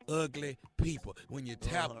 Tap ugly people. When you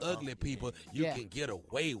tap ugly people, you can get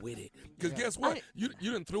away with it. Because guess what? You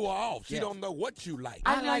done threw her off. She don't know what you like.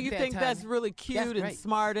 I know you think that's really cute and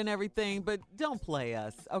smart and everything, but don't play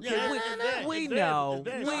us, okay? We know.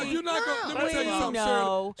 You're not going to. Let me tell you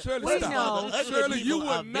something, Shirley. We Stop. know. Shirley, you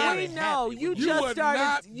would not. We know. You would just started.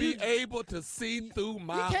 not be able to see through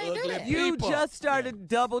my ugly people. You just started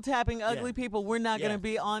double tapping ugly people. We're not going to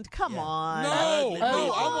be on. Come on. No,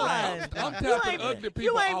 I'm tapping ugly people.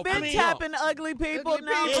 You ain't been tapping ugly people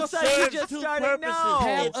now. It You just two started. purposes. No.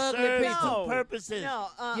 It serves two purposes. No.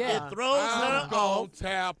 It throws her off.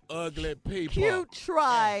 Tap ugly people. Cute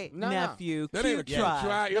try, nephew. That ain't a cute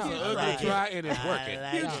try. It's an ugly try, and it's working.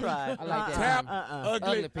 Cute try. I like that. Tap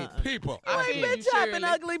ugly people. You ain't been tapping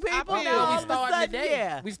ugly people now. All of a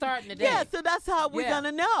sudden, We starting the day. Yeah, so that's how we're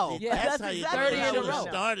gonna know. That's how you exactly how we're gonna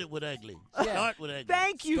know. started with ugly. Start with ugly.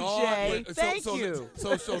 Thank you, Jay. Thank you.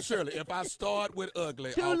 So Shirley, if I start with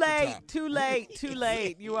ugly, Too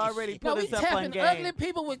late. You already put we us up tapping on game. ugly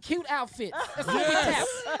people with cute outfits. That's what we tap.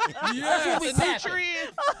 Yes. That's what we tapping.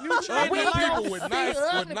 Ugly people with nice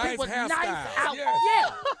hairstyles. Yes. Yeah.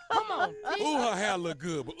 Come on. Ooh, her hair look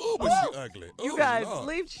good, but but she ugly. You Ooh, guys, Lord.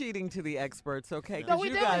 leave cheating to the experts, okay? No, Because we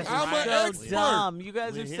you don't. guys I'm are an so expert. dumb. You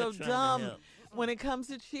guys We're are here so trying to dumb help. when it comes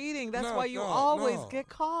to cheating. That's No, why you no, always no. get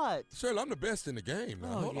caught. Shirley, I'm the best in the game now.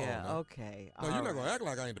 Hold on now. Okay. No, you're not going to act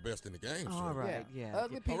like I ain't the best in the game, Shirley. All right, yeah.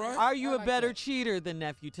 Ugly people. All right? Are you I a like better that. cheater than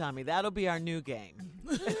Nephew Tommy? That'll be our new game.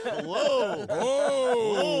 Whoa.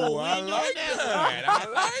 Whoa, I like that. I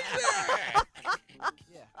like that.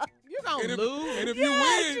 You're going to lose. And if you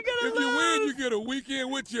win, you get a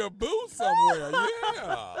weekend with your boo somewhere.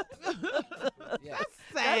 Yeah. That's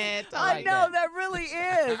sad. I know, that really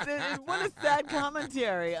is. What a sad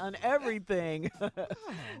commentary on everything. That's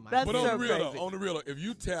But on so the real, crazy. though, on the real, if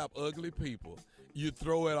you tap ugly people, you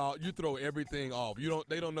throw it all. You throw everything off.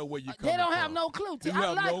 They don't know where you come. They don't have no clue. You I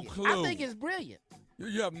have like no it. clue. I think it's brilliant.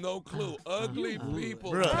 You have no clue. Ugly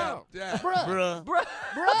people Bruh. tap that. Bruh.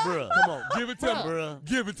 Bruh. Come on, give it to me. Bruh.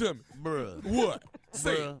 Give it to me. Bruh. What?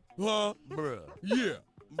 Say it. Huh? Bruh. Yeah.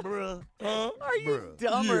 Bruh. Huh? Are you Bruh.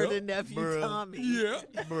 dumber Yeah. than Nephew Bruh. Tommy? Yeah.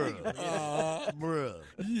 Bruh. Bruh.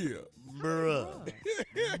 Yeah. Bruh.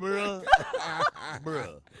 Bruh.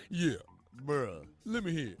 Bruh. Yeah. Bruh. Let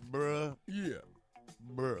me hear it. Bruh. Yeah.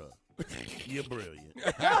 Bruh. You're brilliant.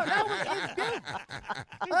 It's good.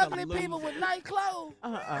 Ugly people with nice clothes.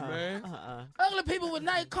 Man. Ugly people with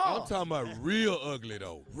nice I'm cars. talking about real ugly,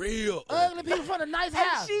 though. Real ugly. Ugly people from a nice And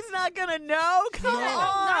house. she's not gonna know. Come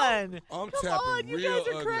on. I'm Come tapping on, you real guys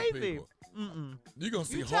are ugly crazy. people. You're going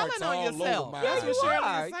to see You hearts telling on all yourself. over my That's eyes. what You Shirley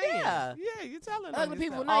are, is saying. yeah. Yeah, you're telling Ugly on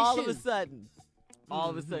people yourself. nice All of a shoes. sudden. All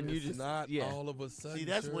of a sudden, you It's just not yeah. all of a sudden. See,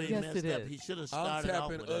 that's where he Yes, messed it up. is. He should have I'm started off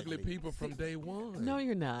tapping with ugly people from day one. No,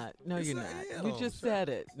 you're not. No, Yes, you're I not. You am, just sir. said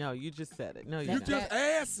it. No, you just said it. No, you're You not. just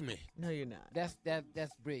asked me. No, you're not. That's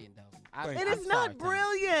brilliant, though. Thank It you. is not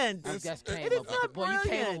brilliant. I just came It is up with not it. Boy, you came up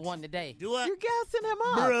brilliant. with one today. Do I? You're gassing him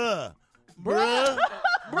up. Bruh. Bruh.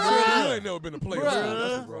 Bruh. You ain't never been to play. Bruh.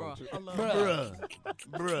 That's wrong, too. Bruh.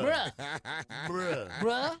 Bruh. Bruh.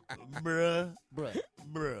 Bruh. Bruh. Bruh. Bruh.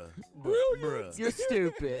 Bruh. Bruh. You're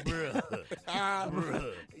stupid. Bruh.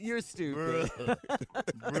 Bruh. You're stupid.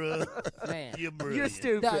 Bruh. Man. You're brilliant. You're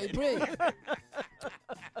stupid. No, you're brilliant.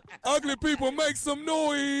 Ugly people make some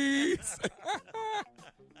noise.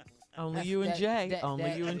 Only you and Jay.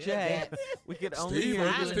 Only you and Jay. We could only hear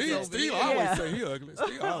you. Steve always say he ugly.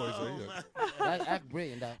 Steve always say he ugly. That's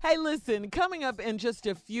brilliant, though. Hey, listen, coming up in just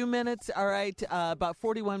a few minutes, all right, about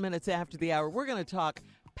 41 minutes after the hour, we're going to talk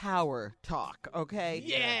power talk, okay?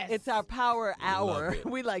 Yes. It's our power hour, Love it.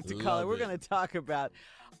 we like to call it. Love We're it. going to talk about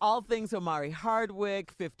all things Omari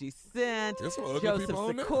Hardwick, 50 Cent, There's some ugly Joseph people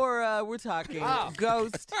on there. Sikora. We're talking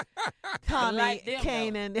Ghost, Tommy, like them,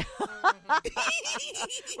 Kanan.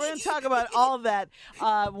 We're going to talk about all that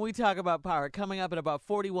when we talk about power. Coming up at about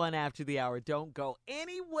 41 after the hour. Don't go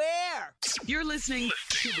anywhere. You're listening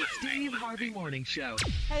to the Steve Harvey Morning Show.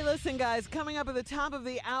 Hey, listen, guys, coming up at the top of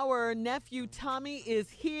the hour, Nephew Tommy is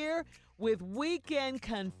here with Weekend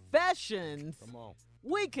Confessions. Come on.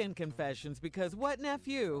 Weekend Confessions, because what,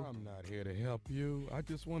 Nephew? I'm not here to help you. I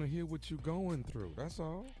just want to hear what you're going through. That's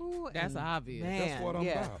all. Ooh, That's and obvious. Man, That's what I'm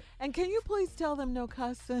yeah. about. And can you please tell them no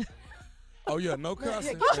cussing? Oh, yeah, no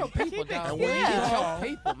cussing. Get your people, dog. And when you Get call- your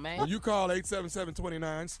people, man. When you call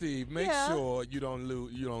 877-29, Steve, make Yeah. sure you don't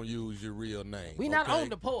use your real name. We not okay? on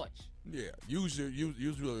the porch. Yeah, use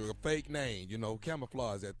a fake name.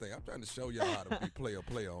 Camouflage that thing. I'm trying to show y'all how to be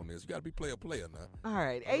player on this. You got to be player now. All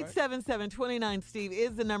right, 877-29 Steve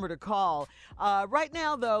is the number to call. Right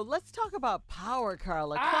now, though, let's talk about power,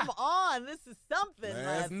 Carla. Come on, this is something, Man,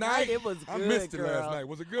 last night. It was good, I missed it girl. last night.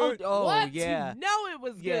 Was it good? Oh, What? yeah. You know it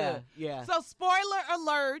was Yeah, good. yeah. So spoiler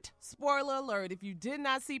alert. If you did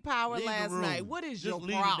not see Power Leave the last room. night, what is Just your leave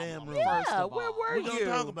the problem? damn room. First Yeah, of where all? were We're going you?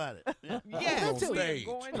 to talk about it. Yeah, On stage.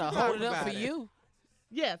 going I'm to gonna talk hold it up about for it. you.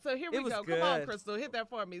 Yeah, so here we It was go. Come on, good. Crystal, hit that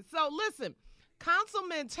for me. So listen,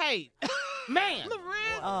 Councilman Tate. Man.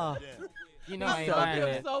 Loren. Oh, You know I I ain't love buying him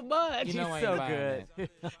that. so much. You know I ain't so buying good.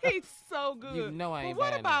 that. He's so good. You know I ain't But what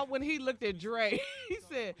buying about when he looked at Dre? He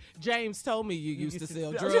said, James told me you used to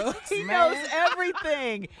sell drugs. He Man. knows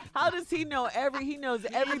everything. How does he know He knows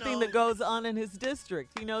everything that goes on in his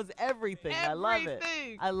district. He knows everything. I love it.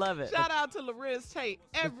 Everything. I love it. Shout out to Lorenz Tate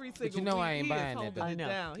every single you know week. I ain't He is buying that, holding though. it I know.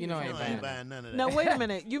 down. You know I ain't I ain't buying buying none of that. Now, wait a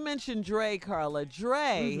minute. You mentioned Dre, Carla.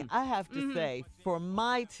 Dre, I have to say, for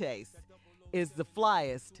my taste, is the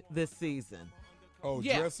flyest this season. Oh,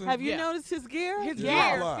 Yeah. dressing? Have you noticed his gear? His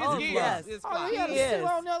Yeah. gear. Fly. His Oh, gear. yes. Is Oh, fly. he had a He suit is.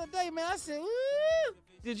 on the other day, man. I said, ooh.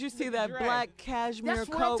 Did you see that Dre. black cashmere That's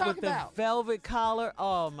what I'm coat with talking the about. velvet collar?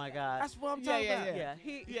 Oh, my God. That's what I'm Yeah, talking yeah, about.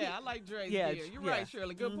 yeah. Yeah, I like Dre's Yeah, gear. You're yeah. right,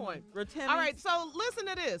 Shirley. Good point. Rotimi. All right, so listen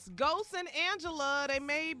to this. Ghost and Angela, they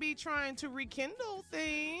may be trying to rekindle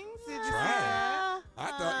things. Did you see that? I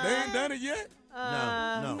thought they ain't done it yet. No.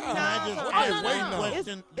 Can no. I just Oh, ask no, one no.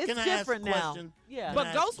 question? It's Can I ask a different now. question? Yeah. Can I But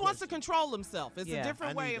ask Ghost a wants to question? control himself. It's Yeah. a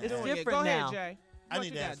different I way need of to doing ask. it. Go different ahead, now. Jay. I What need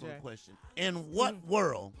you to got, ask one Jay? question. In what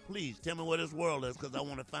world, please tell me what this world is because I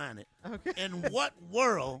want to find it. Okay. In what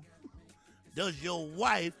world does your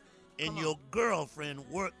wife and your girlfriend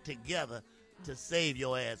work together to save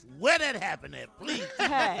your ass? Where that happen at, please?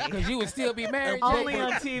 Hey. Because you would still be married, Jay. Only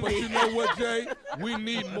on TV. But you know what, Jay? We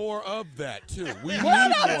need more of that, too. We need What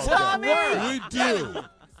more up, of Tommy? that. We do.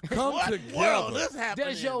 Come What together. world is happening?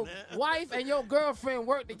 Does your man? wife and your girlfriend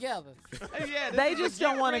work together? Yeah, They this just is a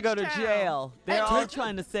don't want to go to get-rich town. jail. They're all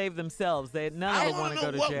trying to save themselves. None I of them want want to to go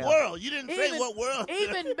know to what jail. world. You didn't say Even- what world.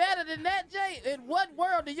 Even better than that, Jay, in what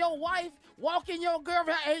world did your wife walk in your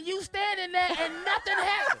girlfriend and you standing there and nothing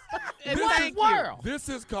happens? And What thank you. world? This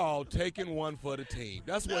is called taking one for the team.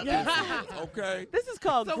 That's what this is, okay? This is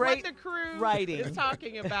called So great what the crew writing. is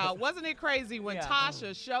talking about, wasn't it crazy when Yeah.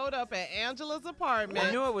 Tasha showed up at Angela's apartment? I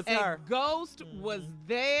knew it was and her. Ghost was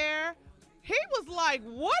there. He was like,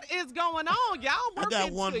 "What is going on? Y'all I working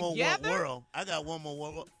got one more together?" world. I got one more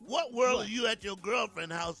world. What world are you at your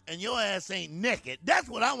girlfriend's house and your ass ain't naked? That's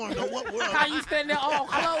what I want to know. What world? How you stand there all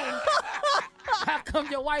clothed? How come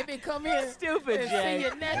your wife ain't come in Stupid, and Jay. see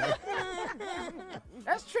you naked?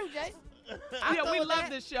 That's true, Jay. Yeah, we thought love that.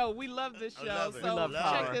 this show. We love this I show. love it. So We love check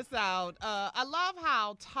Power. this out. I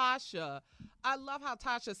love how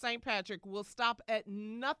Tasha St. Patrick will stop at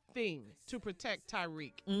nothing to protect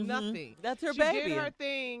Tyreek. Nothing. That's her she baby. did her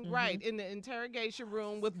thing right in the interrogation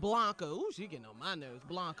room with Blanca. Ooh, she getting on my nerves.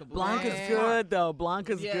 Blanca's Blanca's Man. good, though.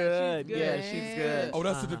 Blanca's Yeah, good. she's Yeah, good. she's good. Oh,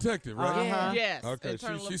 that's the detective, right? Uh-huh. Yes. Okay,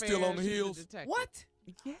 Internal she's still on Affairs, the she's heels? detective. What?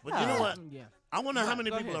 Yeah. But you know what? Yeah. I wonder how Right, many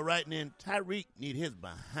go people ahead. are writing in. Tyreek need his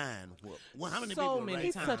behind whooped. Well, how many So people are many writing?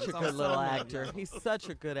 He's times. such a Oh, good so little many. actor. He's such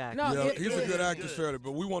a good actor. No, Yeah, it- he's a it- good it- actor, good. Shirley,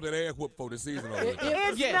 but we want that ass whoop for the season already.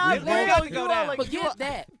 It's Yeah, not we that. gotta You go all down. like- Forget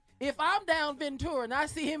that. If I'm down Ventura and I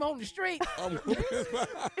see him on the street, I'm is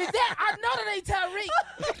that I know that ain't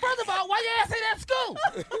Tyreek. First of all, why your ass ain't at school?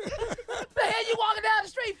 The hell you walking down the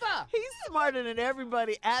street for? He's smarter than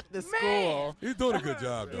everybody at the school. He's doing a good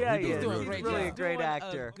job, though. Yeah, he's he doing is. a real He's good really job. a great Doing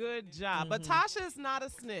actor. A good job. But Tasha is not a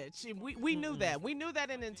snitch. We knew that. We knew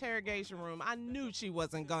that in the interrogation room. I knew she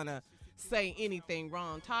wasn't gonna say anything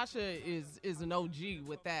wrong. Tasha is an OG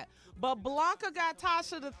with that. But Blanca got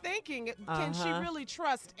Tasha to thinking, can she really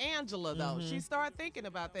trust Angela, though? She started thinking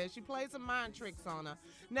about that. She played some mind tricks on her.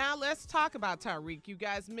 Now let's talk about Tyreek. You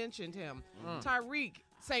guys mentioned him. Tyreek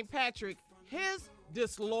St. Patrick, his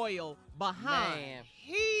disloyal behind. Man.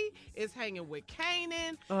 He is hanging with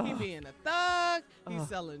Kanan. He being a thug. He's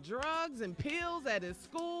selling drugs and pills at his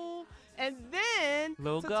school. And then,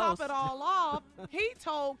 Little to top ghost. it all off, he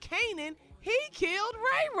told Kanan he killed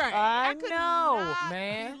Ray Ray. I could know, not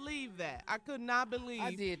man. believe that. I could not believe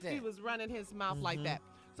I did that. he was running his mouth like that.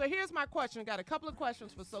 So here's my question. Got a couple of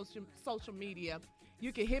questions for social media.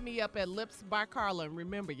 You can hit me up at Lips by Carla. And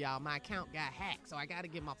remember, y'all, my account got hacked, so I got to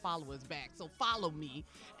get my followers back. So follow me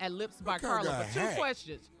at Lips by account Carla got for two hacked?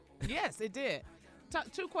 questions. Yes, it did.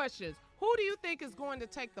 Two questions. Who do you think is going to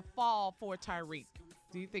take the fall for Tyreek?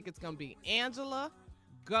 Do you think it's going to be Angela,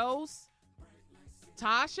 Ghost,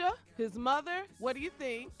 Tasha, his mother? What do you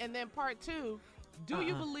think? And then part two, do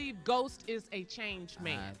you believe Ghost is a changed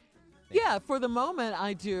man? Yeah, for the moment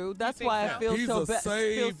I do. That's think why so? I feel He's so a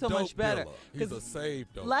saved feel so much dope better. dealer. He's 'Cause a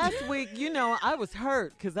saved dope last dealer. week, I was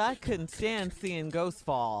hurt because I couldn't stand seeing Ghost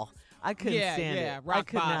fall. I couldn't stand it. I rock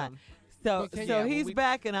could bottom. not. So he's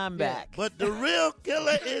back and I'm back. But the real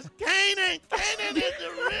killer is Kanan. Kanan is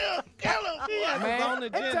the real killer, boy. Man,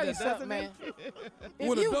 let me tell you something, man.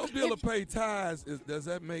 When a dope dealer pay tithes, does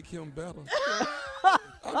that make him better?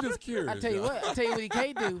 I'm just curious. I tell you what he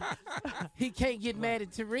can't do. He can't get mad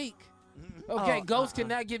at Tariq. Okay, Ghost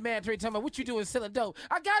cannot get mad at Tariq talking about what you doing selling dope.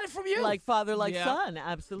 I got it from you. Like father, like son.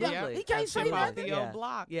 Absolutely. Yeah. He can't say off nothing. the old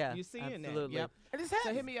block. Yeah, You seeing absolutely. that? Yep. And it's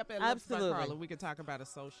So hit me up at Absolutely. Absolutely. Carla. We can talk about it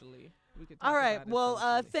socially. All right.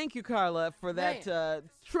 Well, thank you, Carla, for that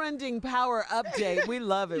trending power update. We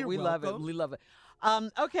love it. You're we love it. welcome. We love it.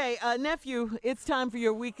 Okay, nephew, it's time for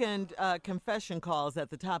your weekend confession calls at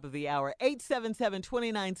the top of the hour.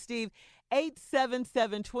 877-29-STEVE.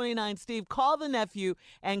 877-29-STEVE. Call the nephew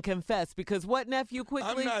and confess. Because what, nephew,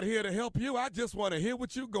 quickly? I'm not here to help you. I just want to hear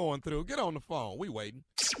what you're going through. Get on the phone. We waiting.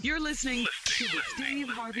 You're listening to the Steve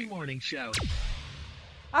Harvey Morning Show.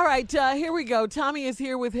 All right, here we go. Tommy is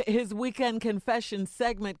here with his weekend confession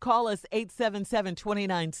segment. Call us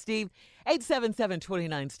 877-29-STEVE.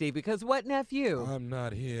 877-29-STEVE. Because what, nephew? I'm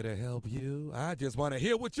not here to help you. I just want to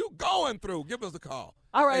hear what you're going through. Give us a call.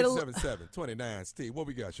 All right. 877-29-STEVE. What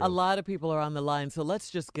we got, Shirley? A lot of people are on the line, so let's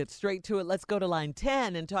just get straight to it. Let's go to line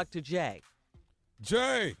 10 and talk to Jay.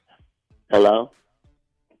 Jay. Hello?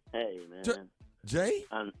 Hey, man. Jay?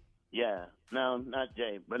 Yeah. No, not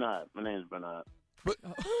Jay. Bernard. My name's Bernard. But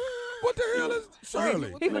what the hell is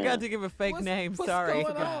Shirley? He forgot to give a fake name. Sorry.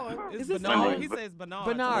 What's going on? It's Is this Bernard. name? He says Bernard.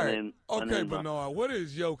 Bernard. Okay, Bernard, what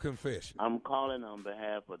is your confession? I'm calling on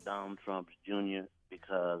behalf of Donald Trump Jr.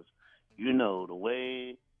 because, you know, the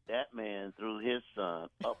way that man threw his son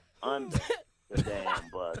up under the damn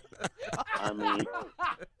bus. I mean,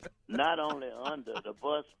 not only under, the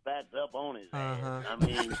bus backed up on his ass. I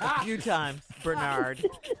mean, a few times, Bernard.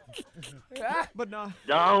 Bernard.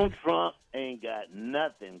 Donald Trump ain't got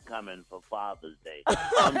nothing coming for Father's Day.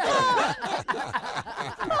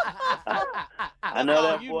 I know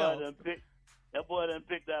that boy done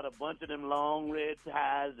picked out a bunch of them long red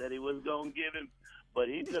ties that he was going to give him, but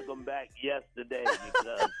he took them back yesterday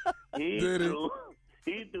because he threw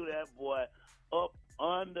that boy up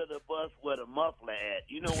under the bus where the muffler at.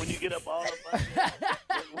 You know when you get up all up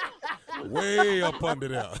under way up under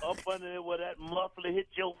there. Up under there where that muffler hit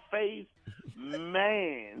your face.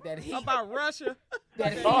 Man. About Russia.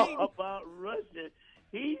 About Russia.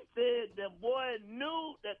 He said the boy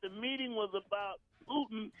knew that the meeting was about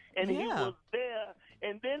Putin and he was there.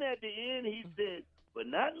 And then at the end he said, but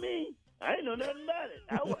not me. I ain't know nothing about it.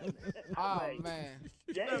 I wasn't. Oh, man.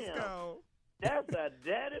 Damn. Let's go. That's a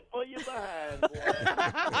daddy for your behind, boy.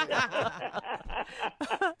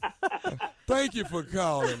 Thank you for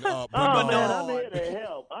calling, Bernard. I'm here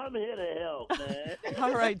to help, man.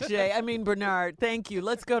 All right, Bernard, thank you.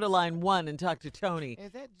 Let's go to line 1 and talk to Tony.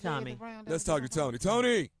 Is that Tommy. Let's talk to Tony.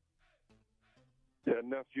 Tony. Yeah,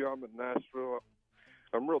 nephew, I'm in Nashville.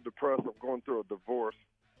 I'm real depressed. I'm going through a divorce.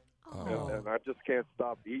 And I just can't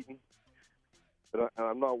stop eating. And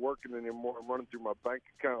I'm not working anymore. I'm running through my bank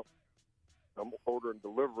account. I'm ordering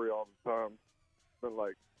delivery all the time. Spent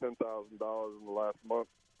like $10,000 in the last month.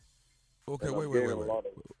 Okay, wait.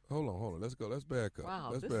 Hold on. Let's go. Let's back up. Wow,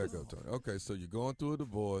 Let's back up, Tony. Okay, so you're going through a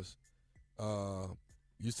divorce.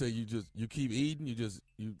 You say you keep eating.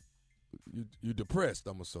 You depressed.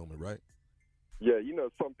 I'm assuming, right? Yeah, you know,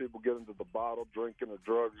 some people get into the bottle, drinking or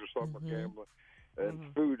drugs or something, or gambling.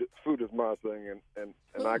 And food is my thing, and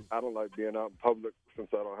I don't like being out in public since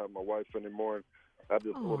I don't have my wife anymore. And I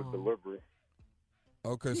just order delivery.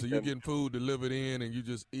 Okay, so you're getting food delivered in, and you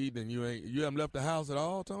just eating, and you haven't left the house at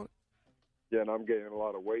all, Tony? Yeah, and I'm gaining a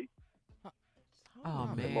lot of weight. Oh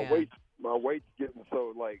man, and my weight's getting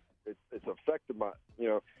so like it's affecting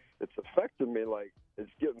me like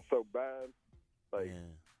it's getting so bad, like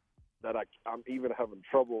that I'm even having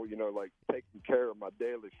trouble, like taking care of my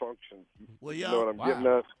daily functions. Well, you know what I'm getting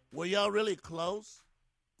at? Were y'all really close?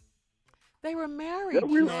 They were married.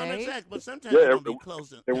 No, exactly. But sometimes you don't be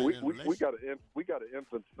close. And we got an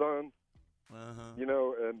infant son.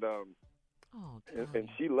 And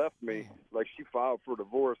she left me. Like she filed for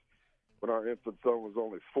divorce when our infant son was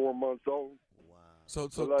only 4 months old. Wow. So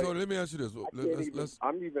Tony, let me ask you this.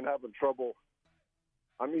 I'm even having trouble.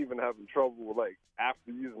 With, like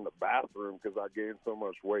after using the bathroom because I gained so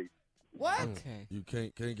much weight. What? Okay. You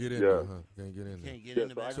can't get in there, huh? Can't get in there. Can't get in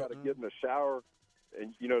the so bathroom. I got to get in the shower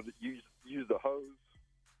and use the hose.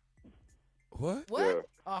 What? Yeah.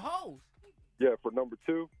 A hose? Yeah, for number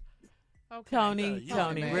 2. Okay. Tony,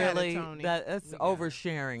 man. really? Tony. That's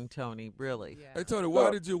oversharing, Tony, really. Yeah. Hey, Tony,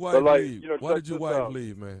 why did your wife leave? Why did your wife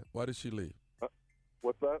leave, man? Why did she leave?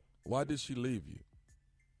 What's that? Why did she leave you?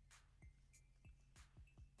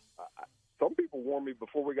 Some people people warned me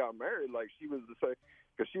before we got married, like she was the same,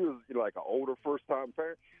 because she was like an older first-time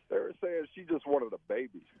parent. They were saying she just wanted a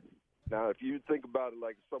baby. Now, if you think about it,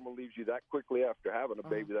 like if someone leaves you that quickly after having a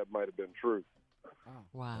baby, that might have been true. Oh.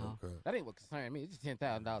 Wow. Okay. That ain't what concerned me. It's just $10,000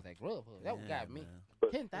 at Grubhub. That what got me.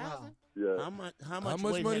 10,000. Yeah. How much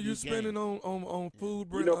money have you spending gained? on food,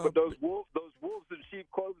 You know, but those wolves in sheep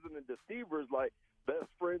clothing and deceivers, like best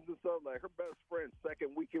friends and stuff. Like her best friend,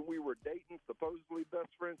 second weekend we were dating, supposedly best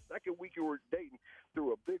friends. Second week we were dating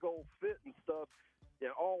through a big old fit and stuff. And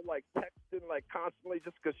all like texting like constantly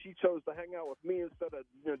just because she chose to hang out with me instead of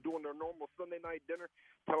doing their normal Sunday night dinner.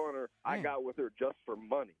 Telling her I got with her just for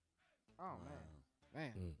money. Oh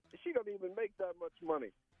man. She don't even make that much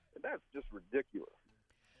money, and that's just ridiculous.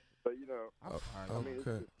 But I mean,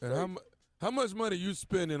 Okay. And how much money you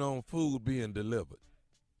spending on food being delivered?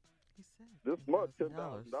 This month,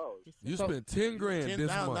 $10,000. You spent $10,000 this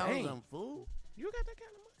month. $10,000 on food? You got that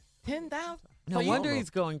kind of money? 10,000. No wonder he's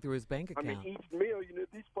going through his bank I account. mean, each meal,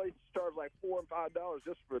 these places charge like $4 and $5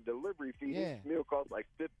 just for a delivery fee. Yeah. Each meal costs like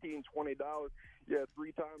 $15, $20. Yeah,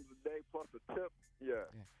 3 times a day plus a tip. Yeah.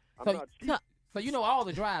 I'm not cheap. So you know all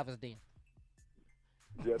the drivers then.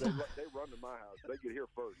 Yeah, they run to my house. They get here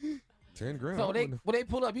first. $10,000. So when they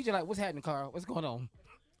pull up, you just like, what's happening, Carl? What's going on?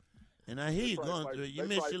 And I hear you going through it. You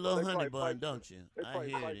miss your little honey bun, don't you? I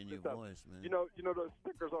hear it in your voice, man. You know those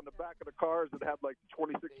stickers on the back of the cars that have like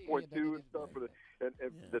 26.2 and stuff for and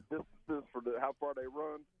the distances for how far they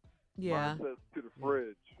run. Yeah. Mine says to the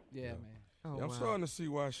fridge. Yeah, man. Oh, I'm wow. starting to see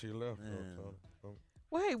why she left.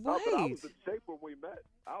 Wait. But I was in shape when we met.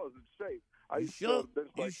 I was in shape. You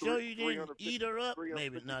sure you didn't eat her up?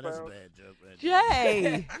 Maybe. No, that's a bad joke.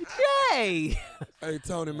 Jay. Hey,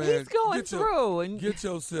 Tony, man. He's going through. Get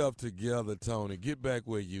yourself together, Tony. Get back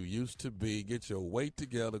where you used to be. Get your weight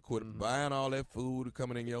together. Quit buying all that food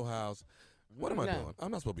coming in your house. What am I doing?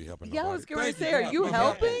 I'm not supposed to be helping nobody. I was going to say, are you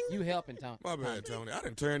helping? You helping, Tony. My bad, Tony. I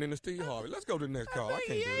didn't turn into Steve Harvey. Let's go to the next call. I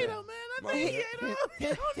can't do that. I think he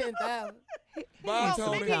ate 10,000. Bye,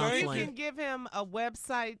 Tony. Maybe you can give him a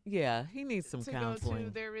website. Yeah, he needs some to counseling. Go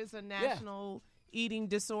to. There is a national eating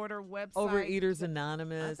disorder website. Overeaters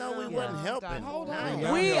Anonymous. I thought we wasn't helping. Hold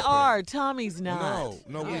on. We are. Tommy's not.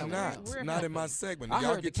 No, we're not. We're not in my segment. I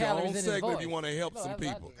Y'all heard get the your calories own in his segment if voice. you want to help some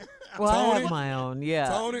people. Well, I Tony? have my own, yeah.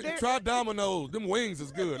 Tony, try Domino's. Them wings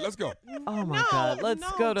is good. Let's go. Oh, my God. Let's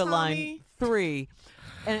go to Tommy. line 3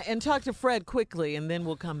 and talk to Fred quickly, and then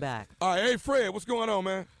we'll come back. All right, hey, Fred, what's going on,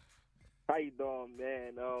 man? How you doing,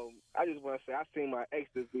 man? I just want to say I seen my ex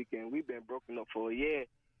this weekend. We've been broken up for a year.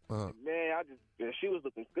 Uh-huh. Man, she was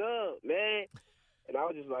looking good, man. And I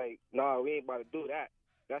was just like, nah, we ain't about to do that.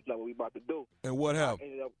 That's not what we about to do. And what happened? I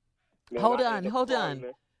ended up, man, Hold I on, ended up hold crying, on.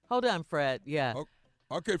 man. Hold on, Fred. Yeah.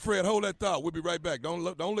 Okay, Fred, hold that thought. We'll be right back. Don't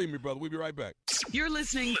leave me, brother. We'll be right back. You're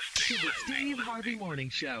listening to the Steve Harvey Morning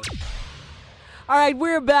Show. All right,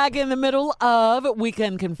 we're back in the middle of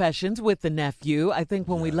Weekend Confessions with the nephew. I think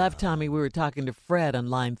when we left Tommy, we were talking to Fred on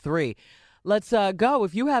line 3. Let's go.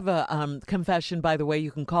 If you have a confession, by the way,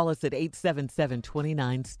 you can call us at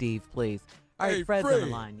 877-29-STEVE, please. All right, Hey, Fred's Fred. on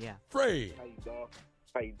the line, yeah. Fred.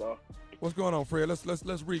 How you doing? What's going on, Fred? Let's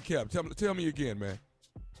recap. Tell me again, man.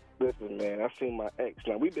 Listen, man, I seen my ex.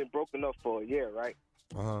 Now, we've been broken up for a year, right?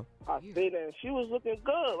 Uh-huh. I seen her, and she was looking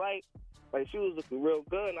good. Like she was looking real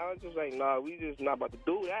good. And I was just like, nah, we just not about to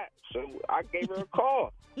do that. So I gave her a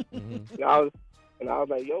call. And I was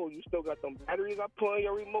like, yo, you still got them batteries I put on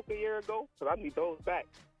your remote a year ago? Because I need those back.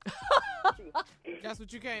 That's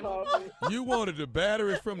what you came up with? You wanted the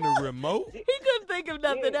batteries from the remote? He couldn't think of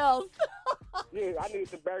nothing else. Yeah, I need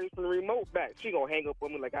the batteries from the remote back. She gonna hang up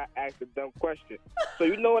on me like I asked a dumb question. So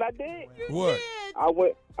you know what I did? What? I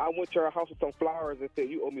went to her house with some flowers and said,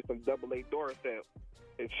 you owe me some AA door stamp.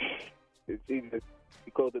 And she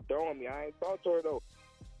closed the door on me. I ain't talked to her though.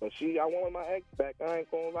 But I wanted my ex back. I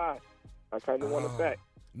ain't gonna lie. I kind of want it back.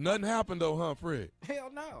 Nothing happened though, huh, Fred? Hell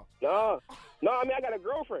no. No, I mean, I got a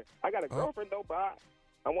girlfriend. Though, but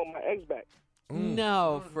I want my ex back.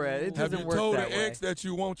 No, Fred, it Have doesn't you work told that the way. ex that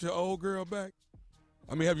you want your old girl back?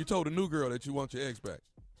 I mean, have you told the new girl that you want your ex back?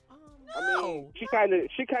 I mean, she kind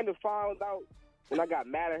of found out when I got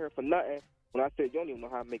mad at her for nothing. When I said, you don't even know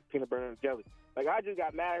how to make peanut butter and jelly. Like, I just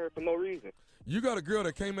got mad at her for no reason. You got a girl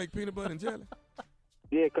that can't make peanut butter and jelly?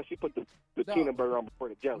 Yeah, because she put the peanut butter on before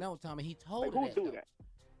the jelly. No, Tommy, he told like, her who that. do that?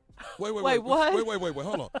 Wait, what? Wait,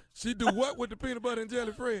 hold on. She do what with the peanut butter and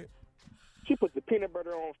jelly, Fred? She put the peanut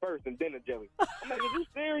butter on first and then the jelly. I'm like, are you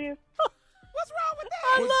serious? What's wrong with that?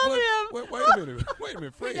 I love him. a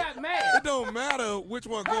minute, Fred. He got mad. It don't matter which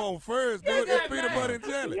one go on first, dude. It's peanut butter and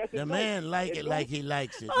jelly. Yes, The it man does. like it like he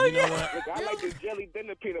likes it. Oh, You know yeah. what? Look, I like the jelly, then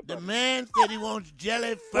the peanut butter. The man said he wants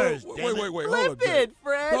jelly first. Wait, damn it. hold Flip up, Jay. it,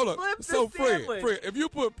 Fred. Hold up. Flip the So, sandwich. Fred, if you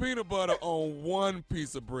put peanut butter on one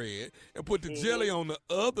piece of bread and put the jelly on the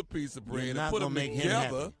other piece of bread You're and not put gonna them make him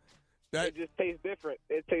together, happy. that It just tastes different.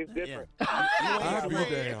 It tastes different. I'll be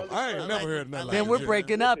damn. I ain't never heard nothing like Then we're that.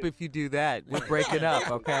 breaking up if you do that. We're breaking up,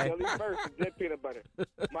 okay? Jelly first, then peanut butter.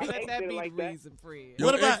 My Let ex that did it be like the that. reason, Fred. What Your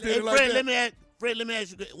about, ex did hey, it like Fred, that? let me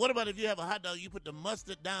ask you, what about if you have a hot dog, you put the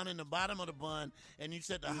mustard down in the bottom of the bun, and you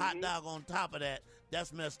set the hot dog on top of that?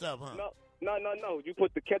 That's messed up, huh? No. You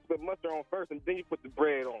put the ketchup and mustard on first, and then you put the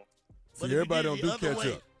bread on. See, everybody don't do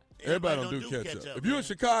ketchup. Everybody don't do ketchup. If you're in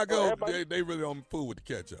Chicago, they really don't fool with the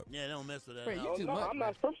ketchup. Yeah, they don't mess with that. Fred, no. you too No, much. I'm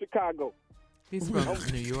not from Chicago. He's from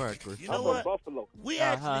New York. You know I'm what? from Buffalo. We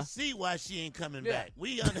actually see why she ain't coming Yeah. back.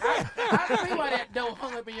 We I see why that dough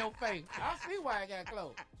hung up in your face. I see why I got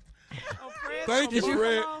close. Thank you,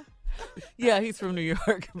 Fred. Yeah, he's from New York,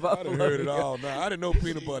 I done Buffalo. heard it all now. I didn't know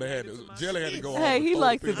peanut butter had jelly had to go on. Hey, he before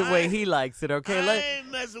likes the it the peanut way he likes it, okay? I ain't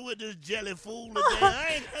messing with this jelly fool today.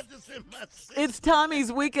 I ain't got this in my system. It's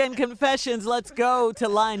Tommy's Weekend Confessions. Let's go to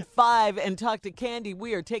line 5 and talk to Candy.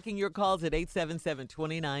 We are taking your calls at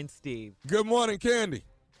 877-29-STEVE. Good morning, Candy.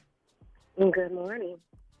 Good morning.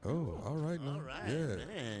 Oh, all right now. All right, Yeah.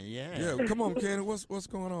 man, yeah. Yeah, come on, Candy. What's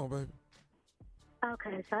going on, baby?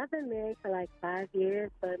 Okay, so I've been married for like 5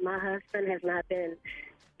 years, but my husband has not been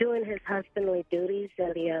doing his husbandly duties in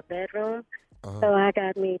the bedroom. So I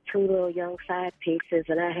got me 2 little young side pieces,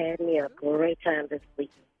 and I had me a great time this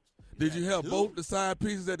week. Did you have both the side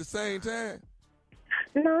pieces at the same time?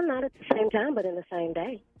 No, not at the same time, but in the same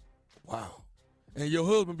day. Wow. And your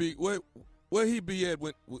husband be where he be at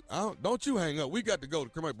when don't you hang up. We got to go to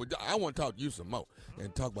commercial, but I want to talk to you some more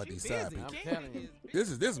and talk about these side pieces. I'm telling you. This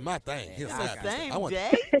is my thing. His side piece. Same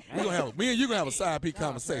day? Me and you gonna have a side piece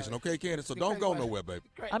conversation, okay, Candy? So don't go nowhere, baby.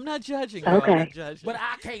 I'm not judging. Okay. I'm not judging. But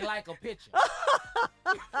I can't like a picture.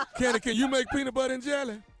 Candy, can you make peanut butter and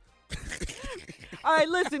jelly? All right,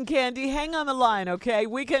 listen, Candy, hang on the line, okay?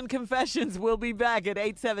 Weekend Confessions will be back at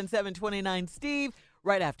 877-29-STEVE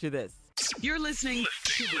right after this. You're listening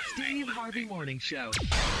to the Steve Harvey Morning Show.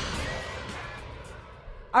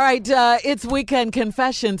 All right, it's Weekend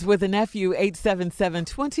Confessions with a nephew,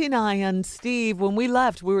 877-29-STEVE. When we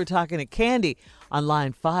left, we were talking to Candy on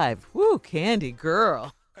line 5. Woo, Candy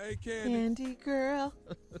girl. Hey, Candy. Candy girl.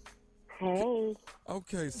 Hey.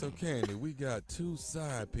 Okay, so Candy, we got 2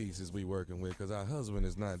 side pieces we working with because our husband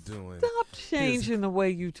is not doing. Stop changing the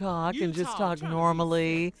way you talk and just talk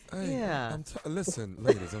normally. Hey, Yeah. Listen,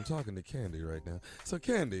 ladies, I'm talking to Candy right now. So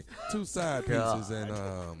Candy, 2 side pieces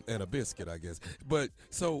and a biscuit, I guess. But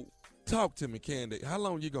so talk to me, Candy. How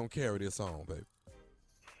long you gonna carry this on, baby?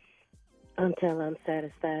 Until I'm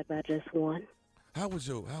satisfied by just one. How was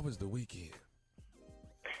the weekend?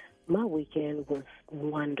 My weekend was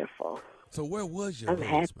wonderful. So where was your I'm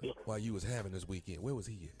husband happy. while you was having this weekend? Where was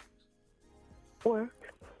he at?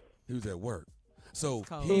 Work. He was at work. So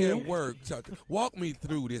Oh. he at work. Walk me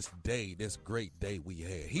through this day, this great day we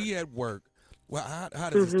had. He at work. Well, how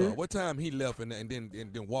does it start? What time he left, and then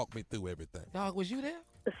walk me through everything. Dog, was you there?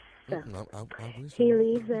 So, I wish he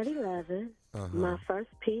leaves at 11. Uh-huh. My first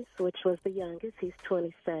piece, which was the youngest, he's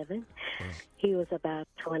 27. He was about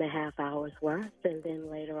 2.5 hours worth, and then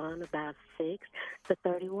later on about 6, the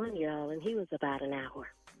 31-year-old, and he was about an hour.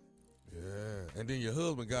 Yeah, and then your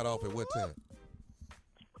husband got off at what time?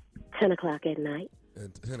 10 o'clock at night.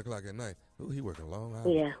 At 10 o'clock at night. Ooh, he working long hours.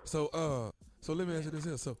 Yeah. So let me ask you this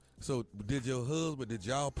here. So did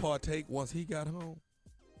y'all partake once he got home?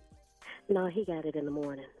 No, he got it in the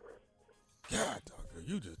morning. God, doctor,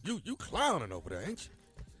 you clowning over there, ain't you?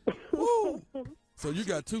 Woo! So you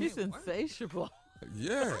got 2. He's insatiable.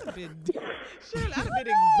 Yeah. Shirley, I'd have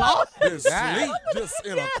been exhausted. Just sleep, just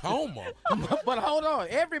in a coma. But hold on.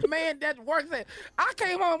 Every man that works there, I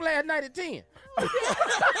came home last night at 10.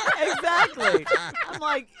 Exactly. I'm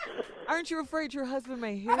like, aren't you afraid your husband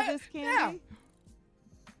may hear this, Candy?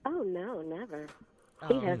 Oh, no, never.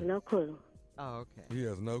 He has no clue. Oh, okay. He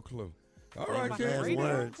has no clue. All Say right, my Candy.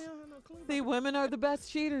 last words. See, women are the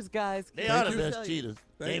best cheaters, guys. They Can't are the you best tell you? cheaters.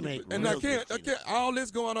 They make And real now, good can't cheaters. all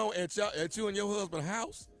this going on at you and your husband's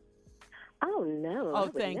house? Oh, no. Oh, I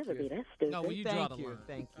would thank never you. be that stupid. No, well, you draw Thank the you. line.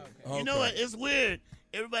 Thank you. You know what? It's weird.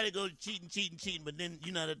 Everybody goes cheating, but then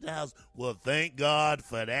you're not at the house. Well, thank God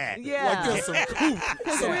for that. Yeah. Like there's some coof.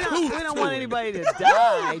 Because Some we coof don't to want it. anybody to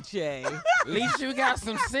die, Jay. At least you got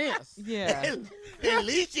some sense. Yeah. At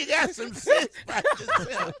least you got some sense by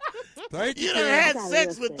yourself. Thank you, You done had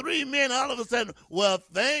sex with 3 men. All of a sudden, well,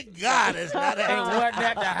 thank God it's not happening. Wasn't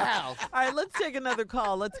at the house. All right, let's take another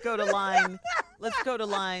call. Let's go to line. How many times you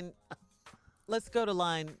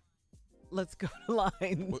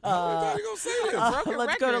gonna say this?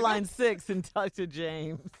 Let's go to line 6 and talk to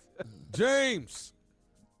James. James.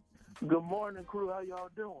 Good morning, crew. How y'all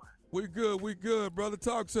doing? We good, brother.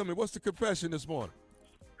 Talk to me. What's the confession this morning?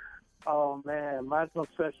 Oh, man, my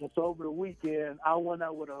confession. So over the weekend, I went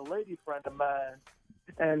out with a lady friend of mine,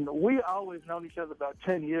 and we always known each other about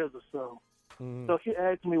 10 years or so. Mm-hmm. So she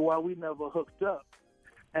asked me why we never hooked up.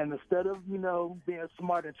 And instead of, being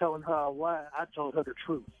smart and telling her why, I told her the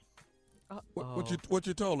truth. What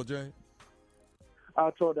you told her, James? I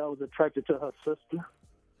told her I was attracted to her sister.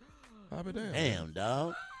 I'll be damned. Damn,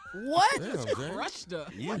 dog. What? Damn, Just James. crushed her.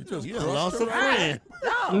 You just done crushed lost her a friend.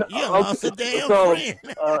 No. You done lost a damn friend.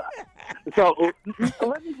 So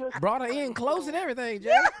let me just Brought her in close and everything,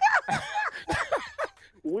 Jay.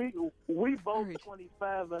 we both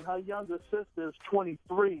 25, and her younger sister is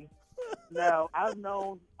 23. Now, I've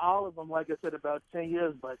known all of them, like I said, about 10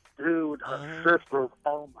 years, but, dude, her sister,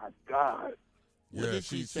 oh, my God. What did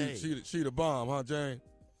she say? She the bomb, huh, James?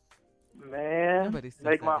 Man,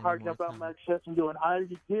 make my heart jump out my chest and do an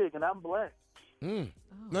Irish gig, and I'm black. Now,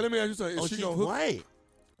 let me ask you something. Is she she's gonna hook? white.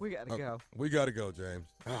 We got to go. We got to go, James.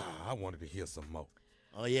 I wanted to hear some more.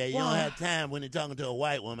 Oh, yeah, you don't have time when you're talking to a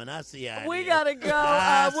white woman. I see how We it is. got to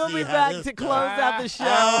go. We'll see be how back this to goes. close out the show.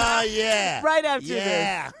 Oh, yeah. Right after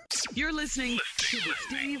Yeah. this. You're listening to the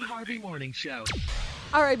Steve Harvey Morning Show.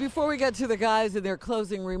 All right, before we get to the guys and their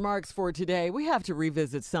closing remarks for today, we have to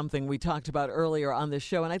revisit something we talked about earlier on the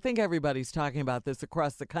show, and I think everybody's talking about this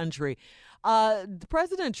across the country.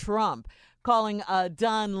 President Trump calling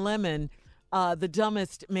Don Lemon the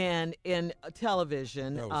dumbest man in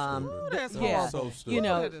television. That's yeah, horrible. So stupid. you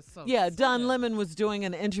know, That is so yeah. sad. Don Lemon was doing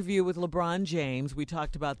an interview with LeBron James. We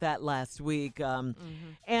talked about that last week. And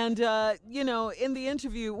in the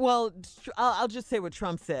interview, well, I'll just say what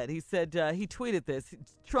Trump said. He said he tweeted this.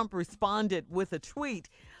 Trump responded with a tweet.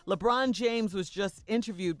 LeBron James was just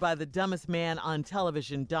interviewed by the dumbest man on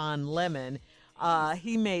television, Don Lemon.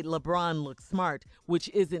 He made LeBron look smart, which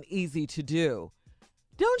isn't easy to do.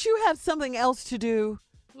 Don't you have something else to do?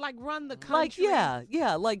 Like run the country. Like,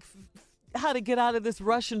 like how to get out of this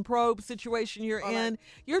Russian probe situation you're in.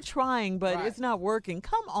 You're trying, but it's not working.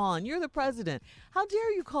 Come on, you're the president. How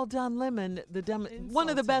dare you call Don Lemon the one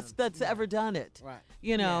of the best that's ever done it? Right.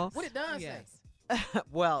 You know? What did Don say?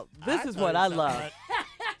 Well, this is what I love.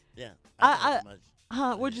 Yeah.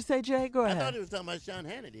 What'd you say, Jay? Go I ahead. thought he was talking about Sean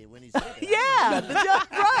Hannity when he said that.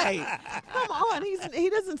 Right. Come on, he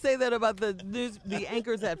doesn't say that about the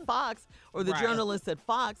anchors at Fox or the journalists at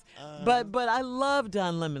Fox. But I love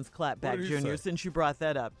Don Lemon's clapback, Junior. Since you brought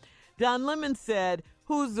that up, Don Lemon said,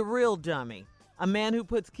 "Who's the real dummy? A man who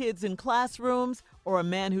puts kids in classrooms or a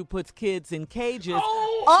man who puts kids in cages?"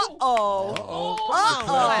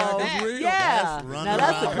 Yeah. Now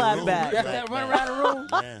that's a clapback. That run around the room,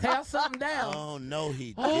 tear something down. Oh, no,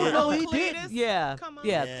 he did. Oh, no, he didn't. Yeah. Come on,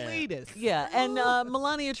 Yeah. Cletus. Yeah, and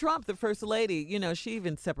Melania Trump, the first lady, she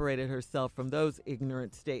even separated herself from those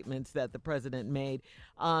ignorant statements that the president made.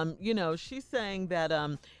 She's saying that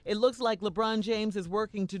it looks like LeBron James is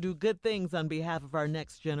working to do good things on behalf of our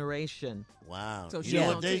next generation. Wow. So you know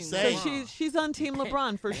what they say? So she's on Team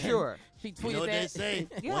LeBron for sure. She tweeted You know what they that. say?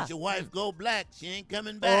 Yeah. Once your wife go black, she ain't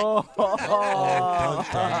coming back.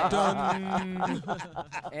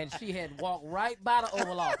 And she had walked right by the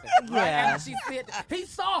Oval Office. Right Yeah. after she said, he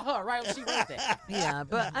saw her right when she went there. Yeah,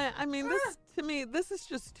 but I mean, this is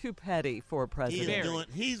just too petty for a president.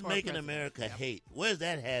 He's making America hate. Where's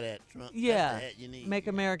that hat at, Trump? Yeah. That's the hat you need. Make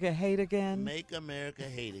America hate again. Make America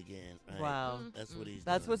hate again. Right? Wow. That's what he's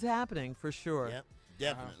That's doing. what's happening for sure. Yep,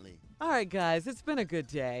 definitely. All right, guys, it's been a good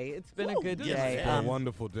day. It's been a good day. A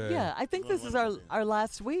wonderful day. Yeah, I think this is our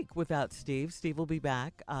last week without Steve. Steve will be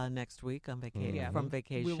back next week on vacation from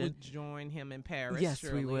vacation. We will join him in Paris. Yes,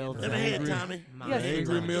 we will. Let me hear it, Tommy. Yes,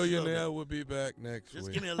 Angry Millionaire will be back next Just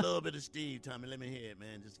week. give me a little bit of Steve, Tommy. Let me hear it,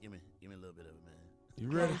 man. Just give me a little bit of it, man. You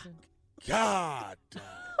ready? God.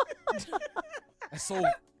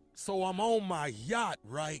 So I'm on my yacht,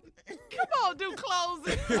 right? Come on, do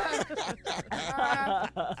closing.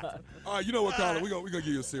 All right, you know what, Carla? We're gonna give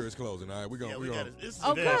you a serious closing. All right, we're gonna. This is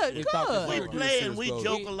Oh, very good, serious. good. We play and we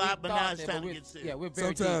joke a lot, but now it's time to get serious. Yeah, we're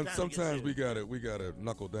very Sometimes we gotta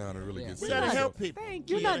knuckle down and really get We serious. gotta help people.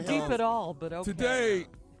 You're not deep at all, but okay. Today,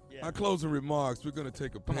 our closing remarks, we're gonna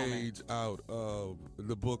take a page out of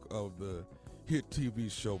the book of the hit TV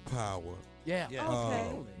show Power. Yeah.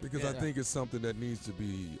 Because I think it's something that needs to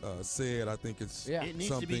be said. I think it's It needs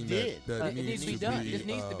something to be that did. needs to be done. It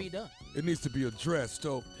needs to be done. It needs to be addressed.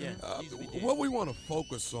 So what we want to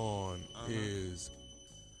focus on is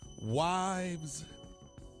wives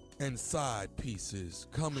and side pieces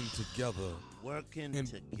coming together,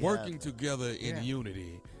 working together in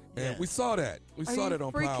unity. And we saw that. We saw that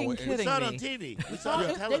on Power. We saw it on TV. We saw it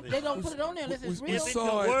on television. They don't put it on there unless it's real. If it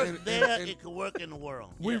can work there, it can work in the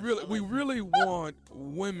world. We really want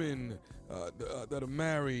women that are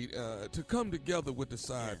married to come together with the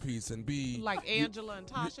side piece and be like Angela and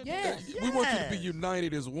Tasha. Yes. We want you to be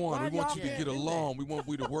united as one. We want you to get along. We want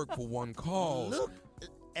you to work for one cause. Look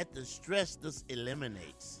at the stress this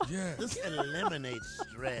eliminates. Yeah. This eliminates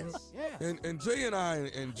stress. And Jay and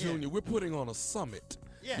I and Junior, we're putting on a summit.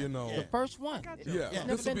 You know, the first one.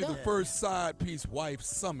 This will be the first side piece wife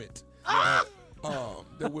summit that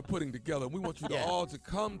we're putting together. We want you to all to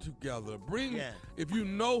come together. Bring, if you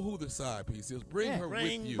know who the side piece is, bring her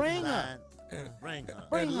with you. Bring her.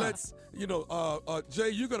 And let's,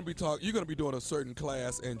 Jay, you're gonna be doing a certain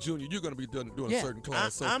class, and Junior, you're gonna be doing a certain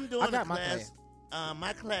class. So I'm doing a class.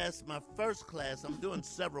 My first class, I'm doing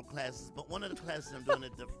several classes, but one of the classes I'm doing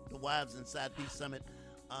at the Wives and Side Piece Summit.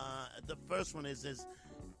 The first one is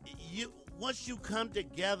once you come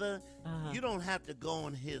together, you don't have to go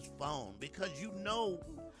on his phone because you know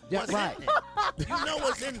what's in there. You know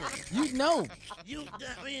what's in there. You know.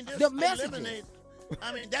 This the messages. eliminates.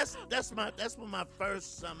 That's what my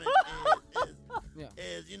first summit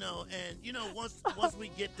is. Once we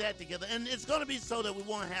get that together, and it's gonna be so that we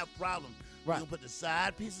won't have problems. Right. We'll put the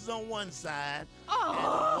side pieces on one side and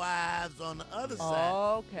the wives on the other side.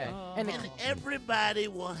 Okay. And everybody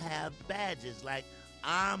will have badges like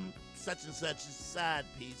I'm such and such a side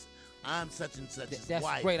piece. I'm such and such as That's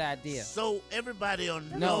wife. a great idea. So everybody will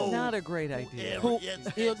know. No, not a great idea.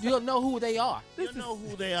 You'll know who they are. You'll know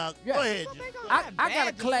who they are. Yeah. Go ahead. I got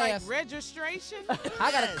a class. Like registration?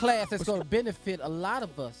 I got a class that's going to benefit a lot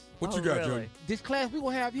of us. What you got, really? Junior? This class we will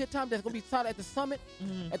have here, Tom, that's going to be taught at the summit,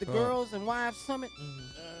 at the Girls and Wives Summit.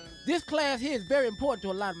 This class here is very important to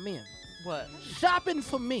a lot of men. What? Shopping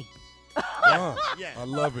for me. I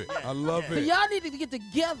love it. I love So it. y'all need to get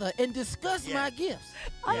together and discuss my gifts.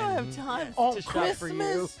 I don't have time on to shop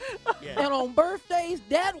Christmas for you. and on birthdays.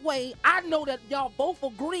 That way, I know that y'all both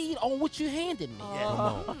agreed on what you handed me.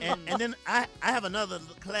 And then I have another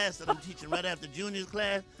class that I'm teaching right after Junior's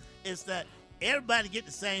class. Is that everybody get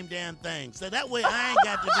the same damn thing. So that way I ain't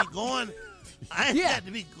got to be going. Got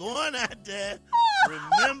to be going out there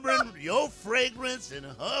remembering your fragrance and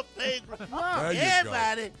her fragrance.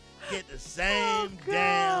 Everybody get the same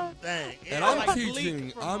damn thing. And I'm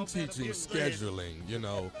teaching scheduling,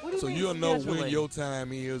 so you'll know when your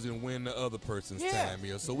time is and when the other person's time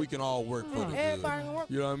is, so we can all work for the good.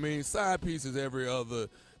 You know what I mean? Side pieces every other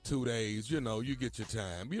 2 days, you get your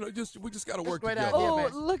time. We just got to work together.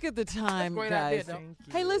 Look at the time, guys.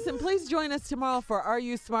 Hey, listen, please join us tomorrow for Are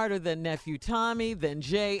You Smarter Than Nephew Tommy, Than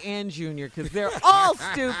Jay and Junior, because they're all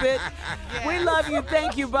stupid. We love you.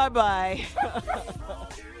 Thank you. Bye-bye.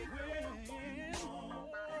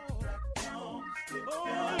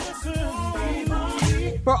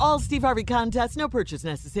 For all Steve Harvey contests, no purchase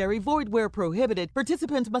necessary, void where prohibited.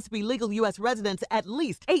 Participants must be legal U.S. residents at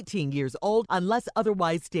least 18 years old unless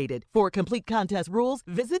otherwise stated. For complete contest rules,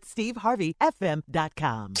 visit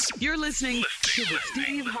SteveHarveyFM.com. You're listening to the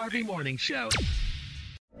Steve Harvey Morning Show.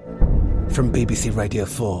 From BBC Radio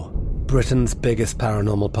 4, Britain's biggest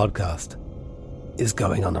paranormal podcast is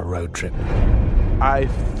going on a road trip. I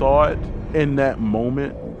thought in that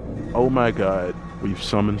moment, oh my God, we've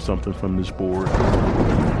summoned something from this board.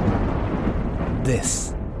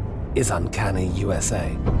 This is Uncanny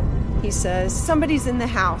USA. He says, somebody's in the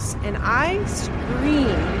house, and I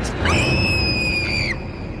screamed.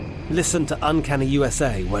 Listen to Uncanny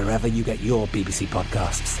USA wherever you get your BBC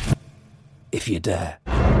podcasts, if you dare.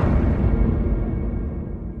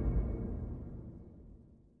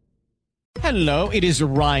 Hello, it is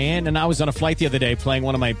Ryan, and I was on a flight the other day playing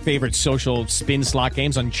one of my favorite social spin slot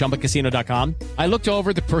games on ChumbaCasino.com. I looked over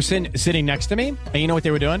at the person sitting next to me, and you know what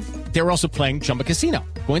they were doing? They were also playing Chumba Casino.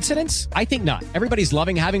 Coincidence? I think not. Everybody's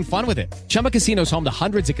loving having fun with it. Chumba Casino is home to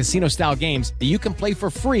hundreds of casino-style games that you can play for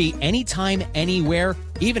free anytime, anywhere,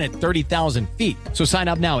 even at 30,000 feet. So sign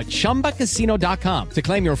up now at ChumbaCasino.com to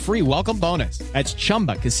claim your free welcome bonus. That's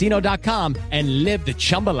ChumbaCasino.com and live the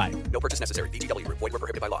Chumba life. No purchase necessary. VGW. Void where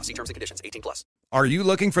prohibited by law. See terms and conditions. 18+. Are you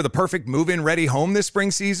looking for the perfect move-in ready home this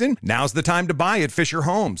spring season? Now's the time to buy at Fisher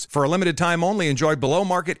Homes. For a limited time only, enjoy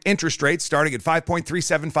below-market interest rates starting at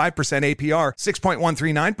 5.375% APR,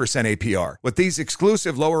 6.139% APR. With these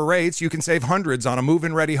exclusive lower rates, you can save hundreds on a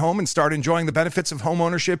move-in ready home and start enjoying the benefits of home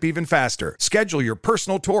ownership even faster. Schedule your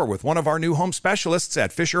personal tour with one of our new home specialists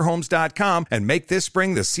at FisherHomes.com and make this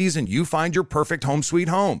spring the season you find your perfect home sweet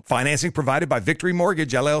home. Financing provided by Victory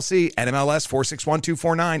Mortgage, LLC, NMLS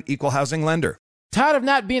 461249, Equal Housing Lender. Tired of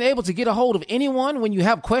not being able to get a hold of anyone when you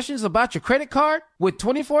have questions about your credit card? With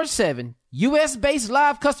 24/7 U.S.-based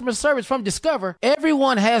live customer service from Discover,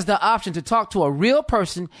 everyone has the option to talk to a real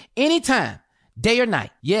person anytime, day or night.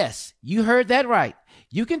 Yes, you heard that right.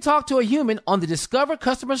 You can talk to a human on the Discover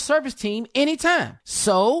customer service team anytime.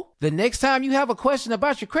 So, the next time you have a question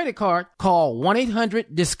about your credit card, call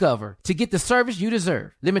 1-800-DISCOVER to get the service you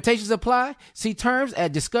deserve. Limitations apply. See terms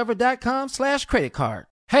at discover.com/creditcard.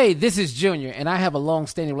 Hey, this is Junior, and I have a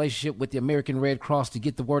long-standing relationship with the American Red Cross to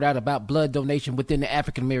get the word out about blood donation within the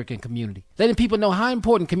African-American community, letting people know how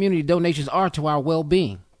important community donations are to our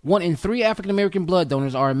well-being. 1 in 3 African-American blood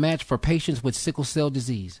donors are a match for patients with sickle cell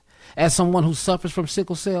disease. As someone who suffers from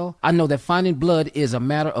sickle cell, I know that finding blood is a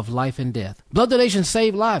matter of life and death. Blood donations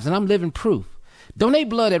save lives, and I'm living proof. Donate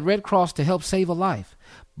blood at Red Cross to help save a life.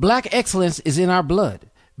 Black excellence is in our blood.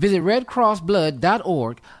 Visit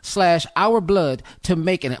redcrossblood.org/ourblood to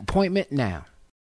make an appointment now.